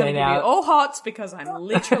I'm just So going to give now- you all hots because I'm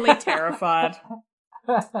literally terrified.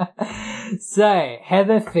 So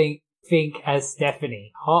Heather Fink as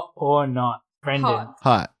Stephanie, hot or not? Brendan.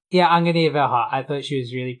 hot. Yeah, I'm gonna give her hot. I thought she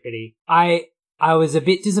was really pretty. I was a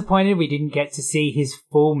bit disappointed we didn't get to see his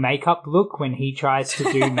full makeup look when he tries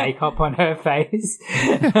to do makeup on her face.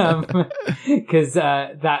 Cause,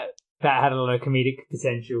 that had a lot of comedic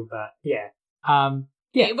potential, but yeah.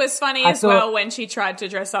 Yeah. It was funny I as thought- well when she tried to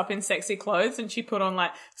dress up in sexy clothes and she put on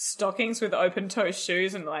like stockings with open toe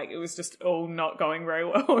shoes and like it was just all not going very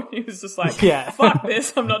well. And he was just like, Yeah. fuck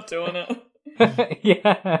this, I'm not doing it.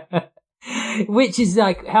 Yeah. Which is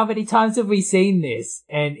like, how many times have we seen this?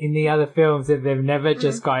 And in the other films that they've never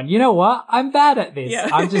just gone, you know what? I'm bad at this. Yeah.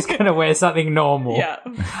 I'm just going to wear something normal. Yeah.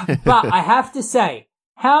 But I have to say,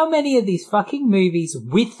 how many of these fucking movies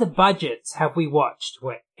with the budgets have we watched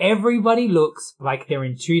where everybody looks like they're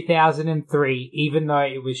in 2003, even though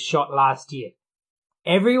it was shot last year?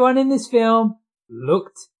 Everyone in this film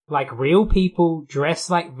looked like real people, dressed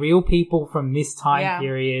like real people from this time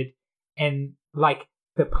period, and like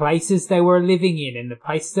the places they were living in and the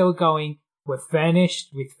places they were going were furnished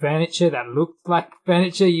with furniture that looked like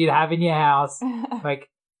furniture you'd have in your house. Like,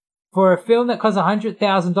 for a film that cost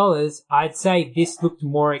 $100,000, I'd say this looked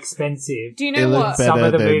more expensive. Do you know what? Some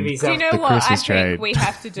of the movies. Do you know the what I Christmas think trade. we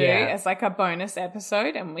have to do Yeah. as like a bonus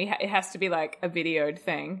episode, and it has to be like a videoed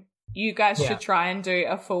thing. You guys should try and do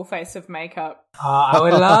a full face of makeup, I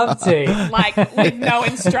would love to. like with no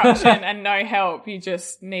instruction and no help. You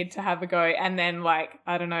just need to have a go, and then like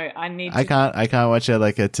I don't know. I can't watch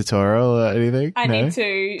like a tutorial or anything. I No? need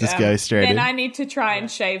to Just go straight Then in. I need to try and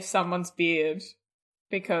shave someone's beard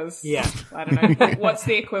because I don't know what's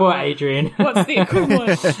the Poor equivalent. Adrian. What's the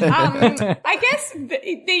equivalent? I guess there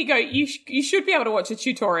you go. You should be able to watch a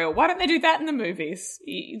tutorial. Why don't they do that in the movies?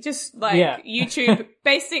 You just like YouTube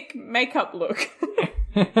basic makeup look.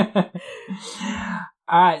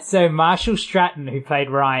 Alright, so Marshall Stratton, who played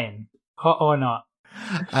Ryan, hot or not?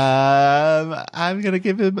 I'm gonna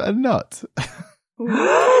give him a not.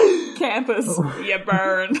 Campus, you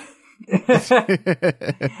burn.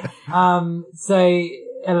 So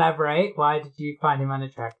elaborate. Why did you find him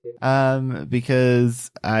unattractive?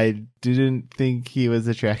 Because I didn't think he was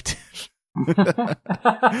attractive.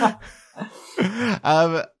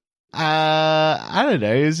 I don't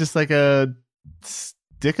know. He was just like a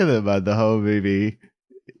stick in the mud the whole movie.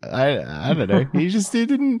 I don't know. He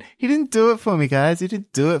didn't do it for me, guys. He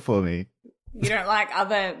didn't do it for me. You don't like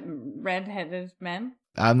other red-headed men?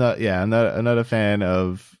 I'm not a fan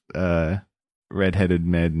of redheaded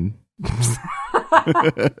men.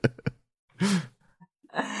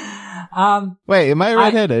 Wait, am I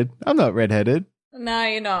redheaded? I'm not redheaded. No,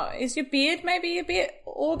 you're not. Is your beard maybe a bit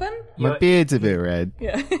auburn? My beard's a bit red.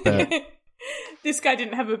 Yeah. But- This guy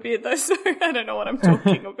didn't have a beard though, so I don't know what I'm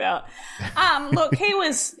talking about. Look, he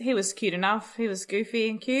was cute enough. He was goofy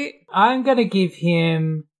and cute. I'm gonna give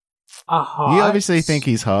him a hot. You obviously think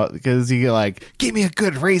he's hot because you're like, give me a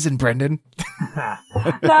good reason, Brendan. No,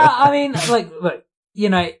 I mean, like, look, you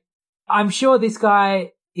know, I'm sure this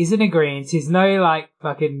guy is in agreement. He's no, like,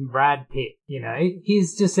 fucking Brad Pitt, you know?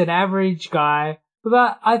 He's just an average guy.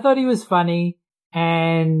 But I thought he was funny,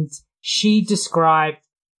 and she described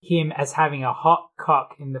him as having a hot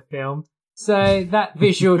cock in the film. So that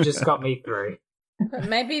visual just got me through. But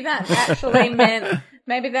maybe that actually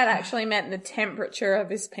meant the temperature of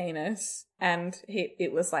his penis, and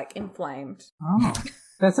it was like inflamed. Oh,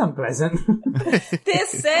 that's unpleasant. This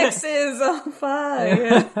sex is on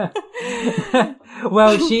fire.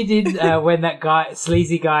 Well, she did when that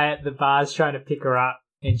sleazy guy at the bar's trying to pick her up,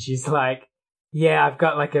 and she's like, "Yeah, I've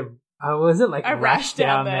got like a rash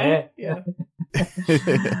down there." Yeah.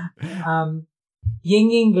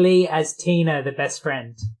 Ying Lee as Tina, the best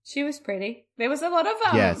friend. She was pretty. There was a lot of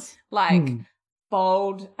Yes.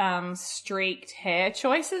 bold, streaked hair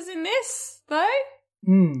choices in this, though.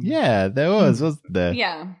 Yeah, there wasn't there?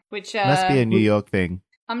 Yeah, which Must be a New York thing.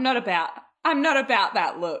 I'm not about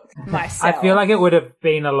that look myself. I feel like it would have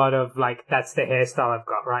been a lot of like, that's the hairstyle I've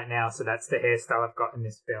got right now, so that's the hairstyle I've got in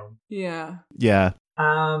this film. Yeah. Yeah.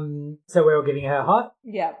 So we're all giving her hot?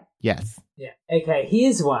 Yeah. Yes. Yeah. Okay,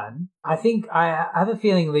 here's one. I think I have a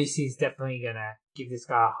feeling Lucy's definitely gonna give this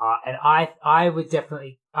guy a hot, and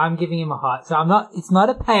I'm giving him a hot. So it's not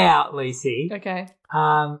a payout, Lucy. Okay.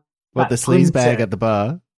 What, but the sleaze bag Gunther. at the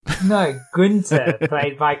bar? No, Gunther,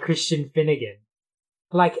 played by Christian Finnegan.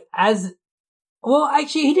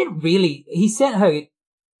 Actually, he sent her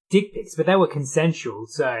dick pics, but they were consensual,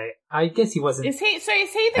 so I guess he wasn't. Is he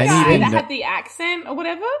the And guy he that didn't- had the accent or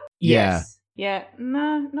whatever? Yes. Yeah.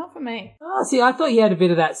 No, not for me. Oh, see, I thought he had a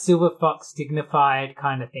bit of that silver fox dignified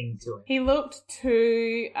kind of thing to him. He looked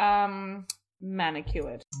too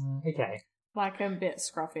manicured, Okay. like a bit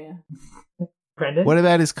scruffier. Brendan? What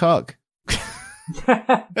about his cock?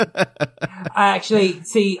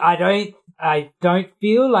 I don't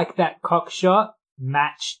feel like that cock shot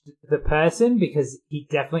matched the person because he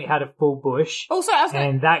definitely had a full bush. Also, I was gonna,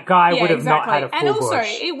 And that guy would have not had a full and also,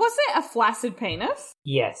 bush. it wasn't a flaccid penis.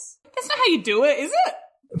 Yes. That's not how you do it, is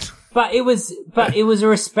it? But it was a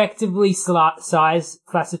respectively sized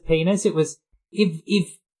flaccid penis. It was, if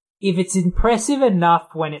it's impressive enough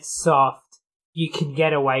when it's soft, you can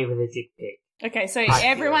get away with a dick pic. Okay, so I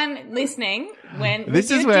everyone listening,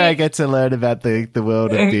 This is where I get to learn about the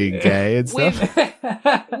world of being gay and stuff.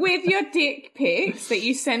 with your dick pics that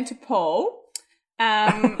you send to Paul,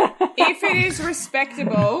 if it is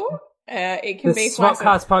respectable, It can The be flaccid.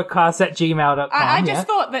 swapcastpodcast@gmail.com. I just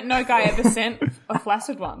thought that no guy ever sent a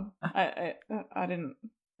flaccid one. I didn't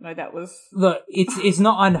know that was... Look, it's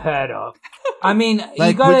not unheard of. I mean,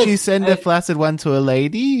 Like, you gotta, would you send a flaccid one to a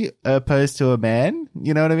lady opposed to a man?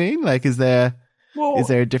 You know what I mean? Like, is there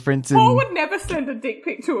a difference in... Paul would never send a dick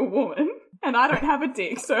pic to a woman, and I don't have a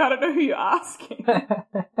dick, so I don't know who you're asking.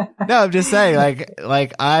 No, I'm just saying,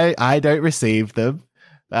 like I don't receive them.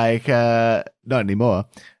 Like, not anymore.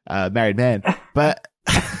 Married man. But...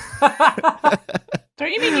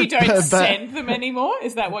 Don't you mean you don't send them anymore?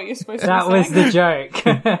 Is that what you're supposed to That be was saying? the joke.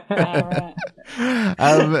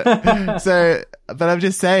 Right. So, but I'm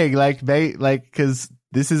just saying, like, because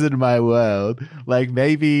this isn't my world. Like,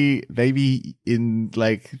 maybe in,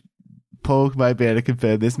 like, Paul might be able to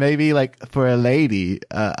confirm this. Maybe, like, for a lady,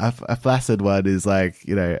 a flaccid one is, like,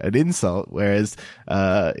 you know, an insult. Whereas,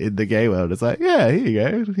 in the gay world, it's like, yeah, here you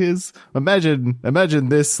go. Here's, imagine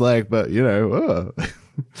this, like, but, you know, oh.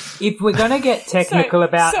 If we're going to get technical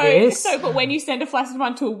about this... But when you send a flaccid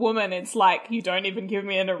one to a woman, it's like, you don't even give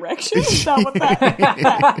me an erection? Is that what that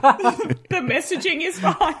the messaging is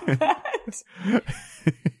behind that?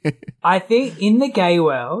 I think in the gay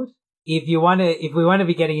world, if we want to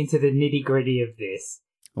be getting into the nitty-gritty of this...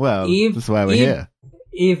 Well, that's why we're here.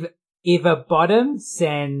 If a bottom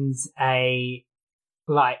sends a,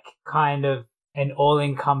 like, kind of an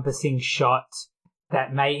all-encompassing shot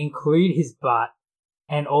that may include his butt,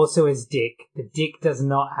 and also his dick, the dick does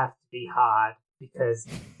not have to be hard because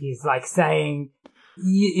he's like saying,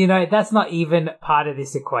 you know, that's not even part of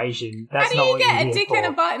this equation. That's How do not you what get you're a here dick for. and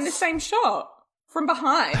a butt in the same shot? From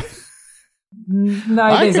behind? No,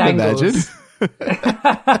 I there's can angles. imagine.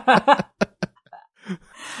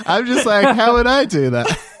 I'm just like, how would I do that?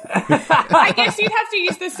 I guess you'd have to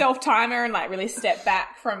use the self-timer and, like, really step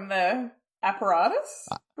back from the apparatus,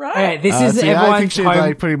 right? Okay, this is See, I everyone's pictured home.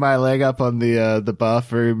 like putting my leg up on the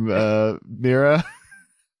bathroom mirror.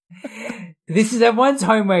 This is everyone's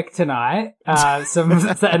homework tonight.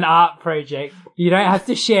 An art project. You don't have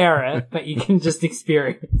to share it, but you can just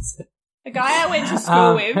experience it. A guy I went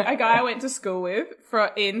to school with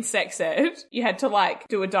in sex ed, you had to, like,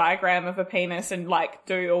 do a diagram of a penis and, like,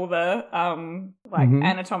 do all the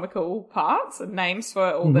anatomical parts and names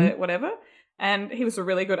for all the whatever. And he was a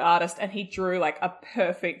really good artist, and he drew, like, a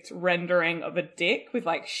perfect rendering of a dick with,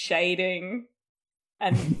 like, shading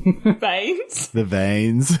and veins. The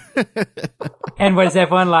veins. And was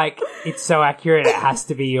everyone like, it's so accurate, it has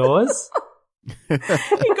to be yours? He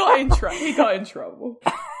got in trouble.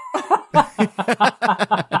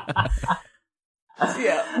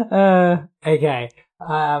 Yeah. Okay.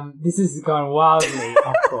 This has gone wildly,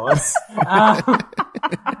 of course.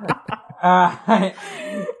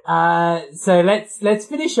 So let's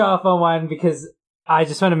finish off on one because I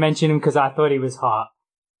just want to mention him because I thought he was hot.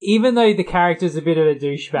 Even though the character's a bit of a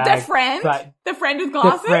douchebag. The friend with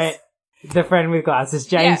glasses? The friend with glasses,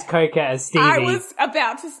 James Coker as Stevie. I was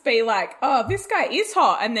about to be like, oh, this guy is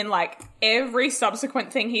hot. And then, like, every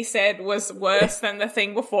subsequent thing he said was worse than the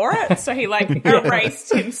thing before it. So he, like,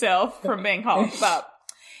 erased himself from being hot. But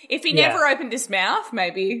if he never opened his mouth,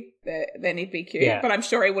 maybe then he'd be cute. Yeah. But I'm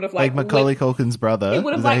sure he would have, Like Macaulay Culkin's brother. Is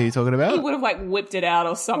that who you're talking about? He would have, like, whipped it out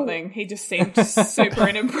or something. He just seemed super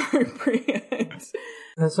inappropriate.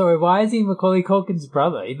 Sorry, why is he Macaulay Culkin's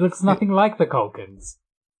brother? He looks nothing like the Culkins.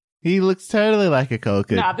 He looks totally like a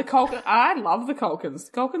Culkin. Nah, I love the Culkins.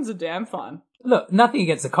 The Culkins are damn fun. Look, nothing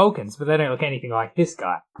against the Culkins, but they don't look anything like this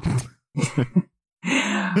guy.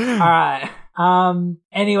 Alright.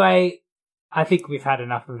 Anyway, I think we've had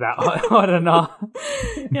enough of that. I don't know.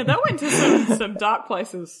 Yeah, that went to some dark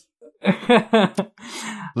places.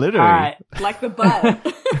 Literally. Alright. Like the butt.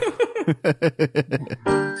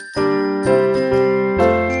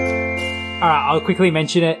 Alright, I'll quickly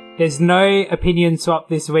mention it. There's no opinion swap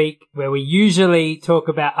this week where we usually talk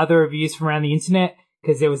about other reviews from around the internet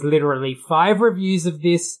because there was literally 5 reviews of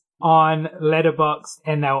this on Letterboxd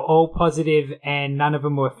and they were all positive and none of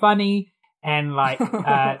them were funny and like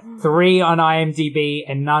 3 on IMDb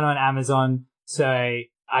and none on Amazon. So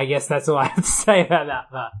I guess that's all I have to say about that.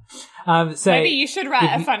 But, so maybe you should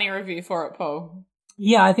write a funny review for it, Paul.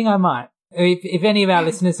 Yeah, I think I might. If any of our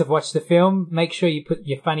listeners have watched the film, make sure you put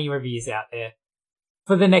your funny reviews out there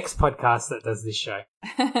for the next podcast that does this show.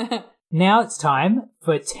 Now it's time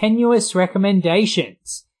for Tenuous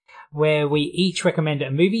Recommendations, where we each recommend a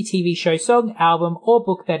movie, TV show, song, album, or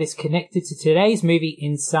book that is connected to today's movie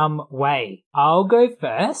in some way. I'll go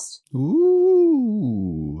first.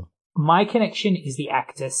 Ooh. My connection is the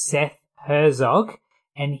actor Seth Herzog,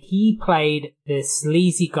 and he played the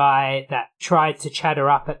sleazy guy that tried to chat her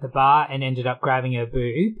up at the bar and ended up grabbing her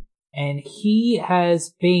boob. and he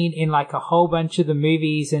has been in like a whole bunch of the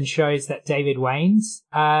movies and shows that David Wayne's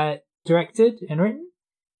directed and written.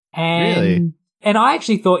 And Really? And I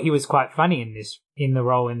actually thought he was quite funny in the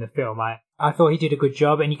role in the film. I thought he did a good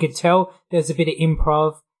job, and you could tell there's a bit of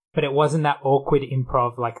improv, but it wasn't that awkward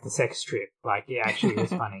improv like the sex trip. Like, it actually was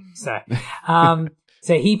funny. So,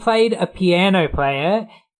 so he played a piano player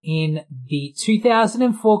in the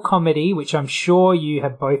 2004 comedy, which I'm sure you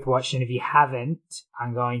have both watched, and if you haven't,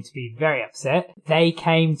 I'm going to be very upset. They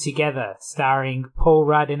Came Together, starring Paul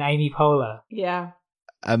Rudd and Amy Poehler. Yeah.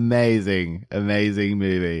 Amazing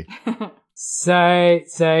movie. So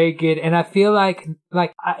good. And I feel like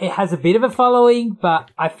it has a bit of a following, but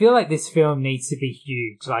I feel like this film needs to be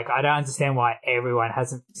huge. Like, I don't understand why everyone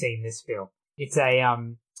hasn't seen this film. It's a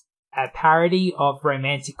parody of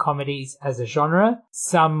romantic comedies as a genre,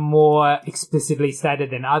 some more explicitly stated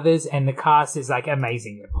than others, and the cast is like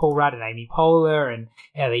amazing. Paul Rudd and Amy Poehler and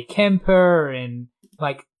Ellie Kemper and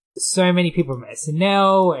like so many people from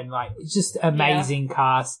SNL, and like just amazing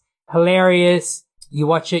cast. Hilarious. You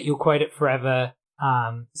watch it, you'll quote it forever.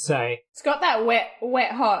 So It's got that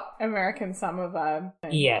wet, hot American summer vibe.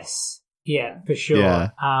 yes. Yeah, for sure.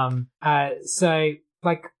 Yeah. So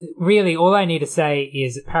like, really, all I need to say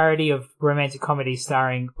is a parody of romantic comedy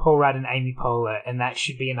starring Paul Rudd and Amy Poehler, and that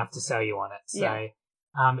should be enough to sell you on it. So,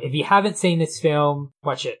 if you haven't seen this film,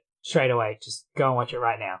 watch it straight away. Just go and watch it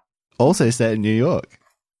right now. Also set in New York.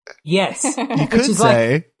 Yes. You could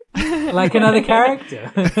say. Like another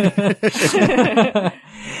character.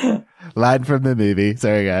 Line from the movie.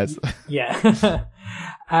 Sorry, guys. Yeah.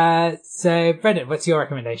 So, Brendan, what's your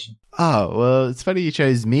recommendation? Oh, well, it's funny you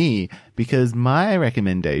chose me because my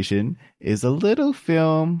recommendation is a little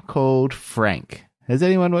film called Frank. Has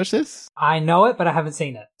anyone watched this? I know it, but I haven't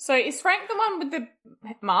seen it. So is Frank the one with the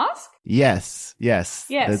mask? Yes.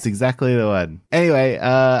 That's exactly the one. Anyway,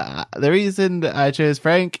 the reason I chose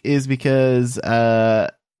Frank is because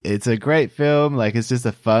it's a great film. Like, it's just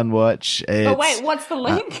a fun watch. But wait, what's the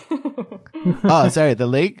link? The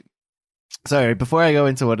link. So before I go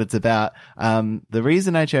into what it's about, the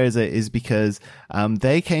reason I chose it is because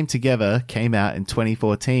They Came Together came out in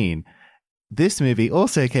 2014. This movie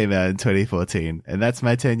also came out in 2014, and that's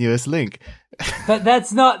my tenuous link. But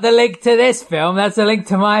that's not the link to this film. That's a link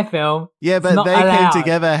to my film. Yeah, It's but not They allowed. Came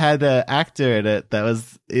Together had an actor in it that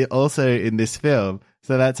was also in this film.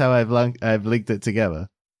 So that's how I've linked it together.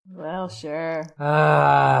 Well, sure.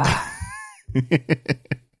 Going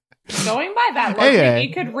by that logic, Anyway.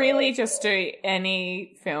 you could really just do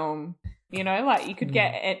any film. You know, like you could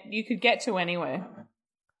get to anywhere.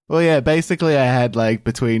 Well, yeah, basically I had like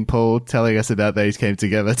between Paul telling us about They Came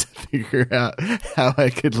Together to figure out how I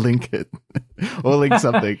could link it or link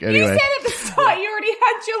something. Anyway, You said at the start you already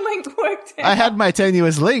had your link worked out. I had my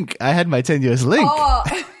tenuous link.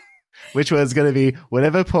 Oh. Which was going to be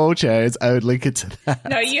whatever Paul chose, I would link it to that.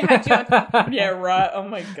 No, you had your... Yeah, right. Oh,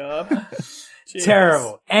 my God. Jeez.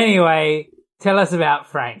 Terrible. Anyway, tell us about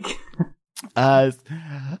Frank.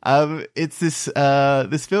 It's this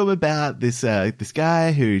film about this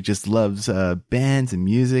guy who just loves bands and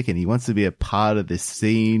music, and he wants to be a part of this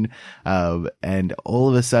scene. And all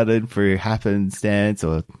of a sudden, through happenstance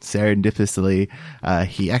or serendipitously,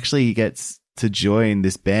 he actually gets to join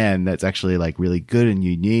this band that's actually like really good and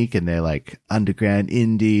unique, and they're like underground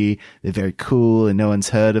indie. They're very cool and no one's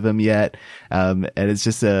heard of them yet. And it's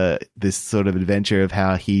just this sort of adventure of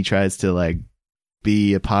how he tries to like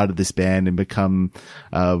be a part of this band and become,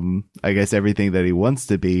 I guess, everything that he wants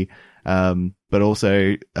to be. But also,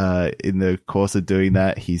 in the course of doing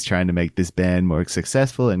that, he's trying to make this band more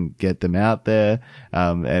successful and get them out there.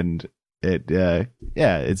 And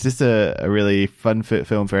it's just a really fun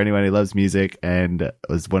film for anyone who loves music and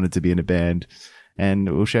was wanted to be in a band.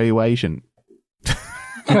 And we'll show you why you shouldn't.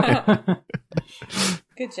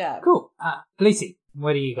 Good job. Cool. Lucy,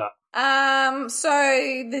 what do you got? So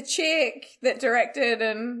the chick that directed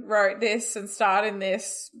and wrote this and starred in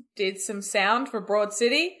this did some sound for Broad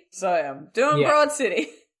City. So I'm doing Broad City.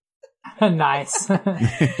 Nice.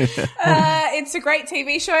 It's a great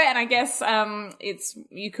TV show, and I guess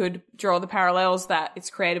you could draw the parallels that it's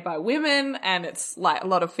created by women, and it's like a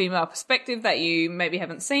lot of female perspective that you maybe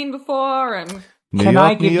haven't seen before. And Can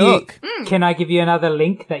I give you another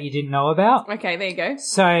link that you didn't know about? okay, there you go.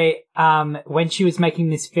 So, when she was making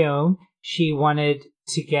this film, she wanted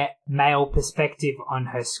to get male perspective on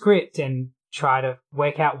her script and try to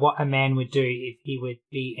work out what a man would do if he would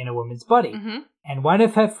be in a woman's body. Mm-hmm. And one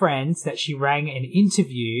of her friends that she rang and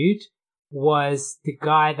interviewed was the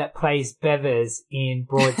guy that plays Bevers in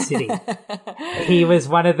Broad City. He was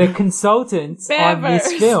one of the consultants on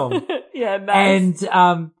this film. Yeah, nice.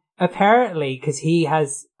 apparently, because he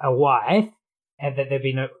has a wife and that they've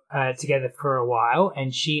been together for a while,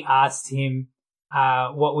 and she asked him,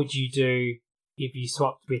 what would you do if you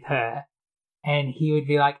swapped with her? And he would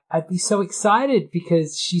be like, I'd be so excited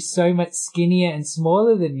because she's so much skinnier and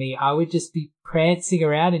smaller than me. I would just be prancing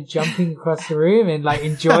around and jumping across the room and like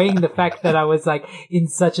enjoying the fact that I was like in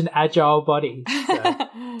such an agile body. So.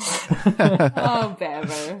 Oh,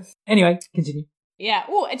 Bevis. Anyway, continue. Yeah.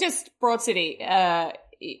 Well, just Broad City.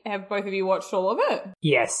 Have both of you watched all of it?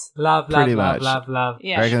 Yes. Love. Pretty love. much.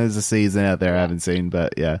 Yeah. I reckon there's a season out there I haven't seen,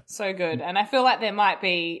 but yeah. So good. And I feel like there might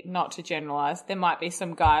be, not to generalize, there might be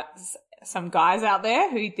some guys out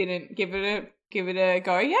there who didn't give it a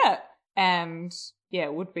go yet. And yeah,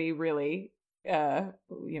 would be really,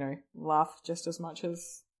 laugh just as much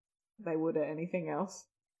as they would at anything else.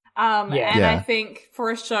 I think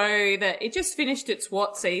for a show that it just finished its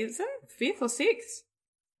season? 5th or 6th?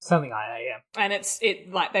 Something like that, yeah.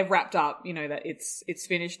 And they've wrapped up, that it's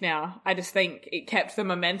finished now. I just think it kept the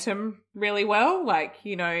momentum really well.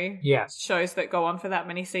 Shows that go on for that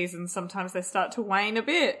many seasons, sometimes they start to wane a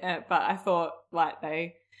bit. But I thought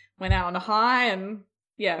they went out on a high and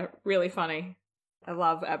yeah, really funny. I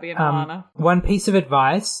love Abby and Alana. One piece of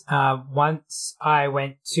advice, once I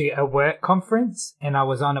went to a work conference and I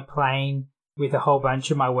was on a plane with a whole bunch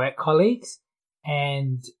of my work colleagues,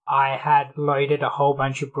 and I had loaded a whole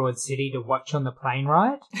bunch of Broad City to watch on the plane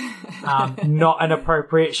ride. Not an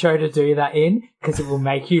appropriate show to do that in because it will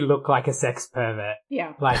make you look like a sex pervert.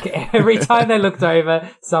 Yeah. Like every time they looked over,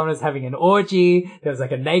 someone was having an orgy. There was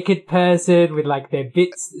like a naked person with like their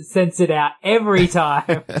bits censored out every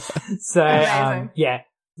time. So, yeah,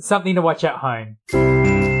 something to watch at home.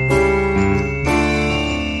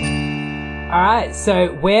 All right. So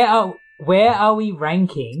where are we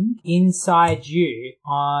ranking Inside You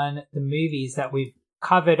on the movies that we've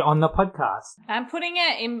covered on the podcast? I'm putting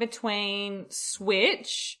it in between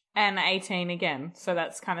Switch and 18 again. So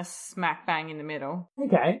that's kind of smack bang in the middle.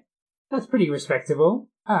 Okay. That's pretty respectable.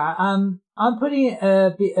 Alright, I'm putting it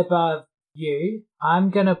a bit above you.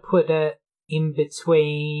 I'm gonna put it in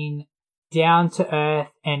between Down to Earth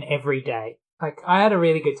and Everyday. Like, I had a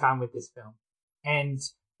really good time with this film. And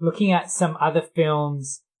looking at some other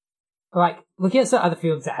films that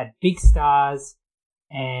had big stars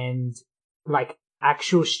and like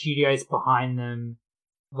actual studios behind them,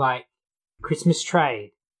 like Christmas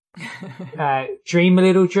Trade, Dream a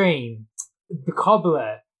Little Dream, The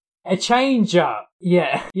Cobbler, A Change Up.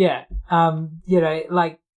 Yeah.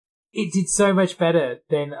 It did so much better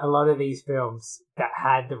than a lot of these films that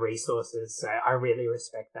had the resources. So I really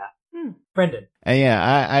respect that. Brendan. And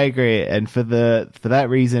yeah, I agree. And for that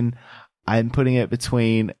reason, I'm putting it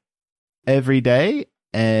between Every Day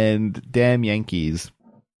and Damn Yankees,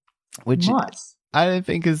 which nice. I don't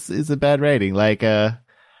think is a bad rating. Like,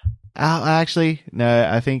 actually, no,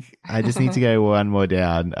 I think I just need to go one more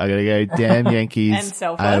down. I'm going to go Damn Yankees. And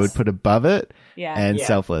Selfless. I would put above it. Yeah. And Yeah.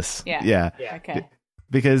 Selfless. Yeah. Okay.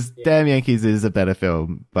 Because Damn Yankees is a better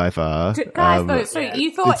film by far. Guys,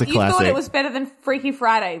 you thought classic. it was better than Freaky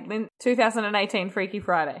Friday, 2018 Freaky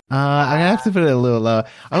Friday. I'm going to have to put it a little lower.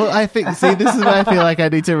 I think, see, this is why I feel like I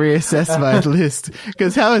need to reassess my list.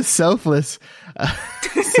 Because how is Selfless?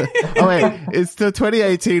 It's the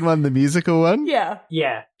 2018 one, the musical one? Yeah.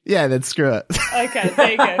 Yeah. Yeah, then screw it. Okay,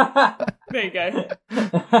 there you go.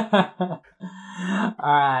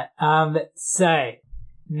 All right. So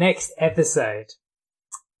next episode.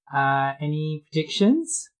 Any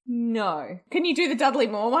predictions? No. Can you do the Dudley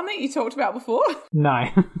Moore one that you talked about before? No.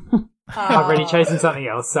 I've already chosen something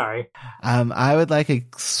else. Sorry. I would like a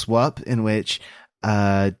swap in which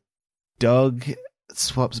dog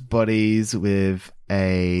swaps bodies with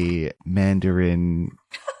a Mandarin.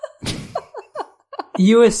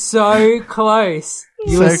 You were so close.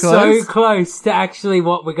 You So were close? so close to actually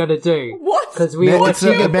what we're gonna do. What? Because we It's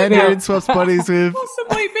not the Mandarin swaps bodies with.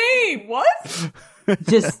 Possibly me. What?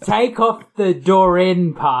 just take off the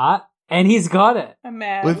Doreen part, and he's got it. A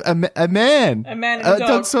man. With a man. A man and a dog.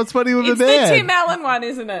 Dog swaps body with It's a man. the Tim Allen one,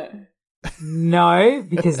 isn't it? No,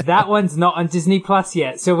 because that one's not on Disney Plus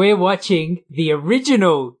yet. So we're watching the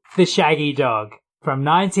original The Shaggy Dog from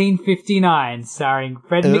 1959, starring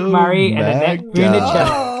Fred McMurray and my Annette God. Funicello.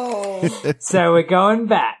 Oh. So we're going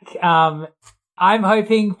back. I'm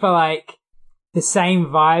hoping for like the same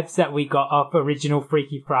vibes that we got off original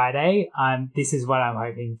Freaky Friday. This is what I'm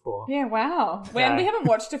hoping for. Yeah, wow. And we haven't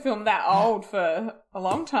watched a film that old for a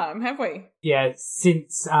long time, have we? Yeah,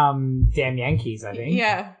 since Damn Yankees, I think.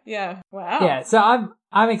 Yeah. Wow. Yeah, so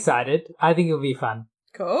I'm excited. I think it'll be fun.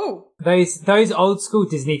 Cool. Those old school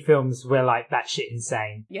Disney films were like that shit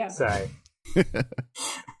insane. Yeah. So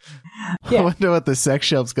I wonder what the sex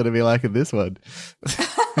shop's going to be like in this one.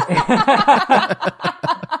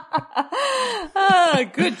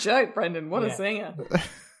 Good joke, Brendan. What a singer.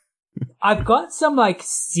 I've got some like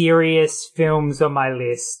serious films on my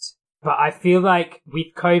list, but I feel like with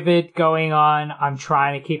COVID going on, I'm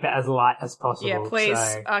trying to keep it as light as possible. Yeah, please.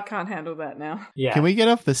 So, I can't handle that now. yeah. Can we get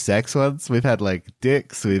off the sex ones? We've had like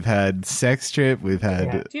Dicks, we've had Sex Trip, we've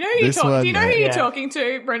had Do you know who this one. Do you know who you're Yeah. talking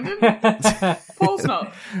to, Brendan? Paul's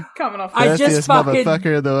not coming off. I that. just Thirstiest fucking-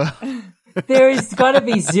 motherfucker in the world. There is got to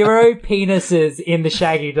be 0 penises in the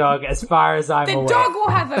Shaggy Dog, as far as I'm The aware. dog will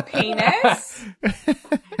have a penis.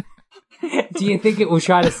 Do you think it will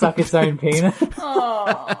try to suck its own penis?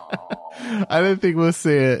 Oh. I don't think we'll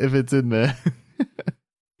see it if it's in there.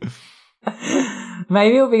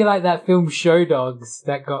 Maybe it'll be like that film Show Dogs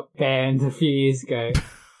that got banned a few years ago.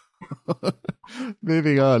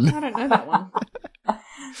 Moving on. I don't know that one.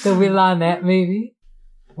 The Will Arnett movie,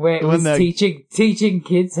 where it The one was that- teaching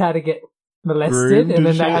kids how to get molested, Groomed and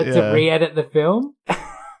then and they shit, had yeah. to re-edit the film.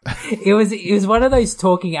 It was one of those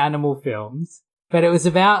talking animal films, but it was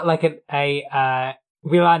about like a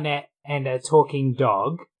Will Arnett and a talking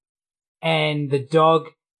dog, and the dog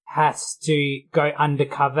has to go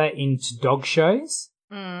undercover into dog shows.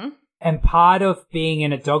 Mm. And part of being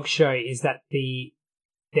in a dog show is that the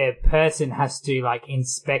person has to like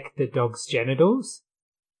inspect the dog's genitals,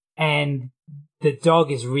 and the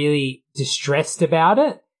dog is really distressed about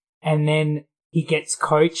it. And then he gets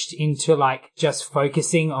coached into like just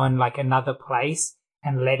focusing on like another place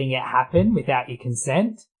and letting it happen without your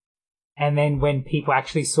consent. And then when people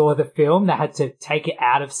actually saw the film, they had to take it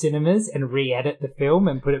out of cinemas and re-edit the film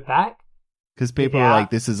and put it back. Because people Yeah. are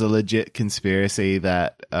like, this is a legit conspiracy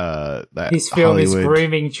that This film is Hollywood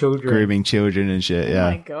grooming children. grooming children and shit. Oh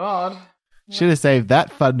my Yeah, god. should have saved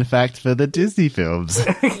that fun fact for the Disney films.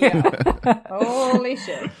 Holy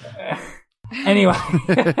shit. Anyway.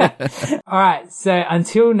 All right. So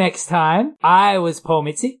until next time, I was Paul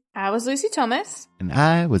Mitzi. I was Lucy Thomas. And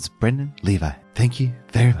I was Brendan Levi. Thank you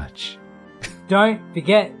very much. Don't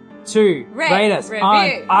forget to Rate, rate us review, on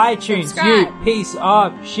iTunes, subscribe. you piece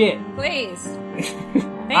of shit. Please.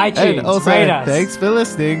 iTunes, And also, rate us. thanks for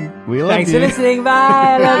listening. We love Thanks you. for listening.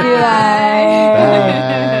 Bye. Love you.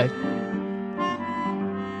 Bye. Bye.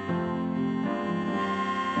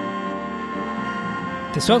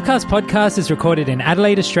 The Swapcast podcast is recorded in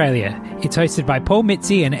Adelaide, Australia. It's hosted by Paul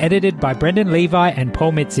Mitzi and edited by Brendan Levi and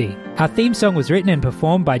Paul Mitzi. Our theme song was written and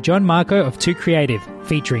performed by John Marco of Too Creative,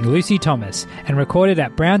 featuring Lucy Thomas, and recorded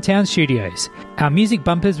at Browntown Studios. Our music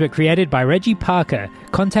bumpers were created by Reggie Parker.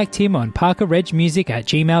 Contact him on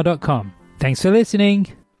parkerregmusic@gmail.com. Thanks for listening.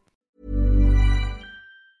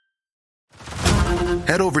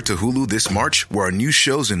 Head over to Hulu this March, where our new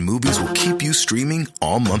shows and movies will keep you streaming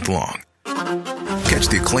all month long. Catch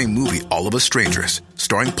the acclaimed movie All of Us Strangers,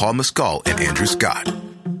 starring Paul Mescal and Andrew Scott.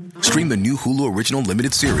 Stream the new Hulu original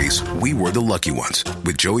limited series We Were the Lucky Ones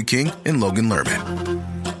with Joey King and Logan Lerman.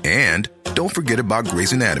 And don't forget about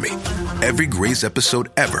Grey's Anatomy. Every Grey's episode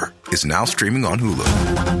ever is now streaming on Hulu.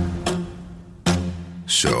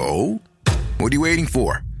 So, what are you waiting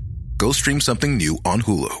for? Go stream something new on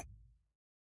Hulu.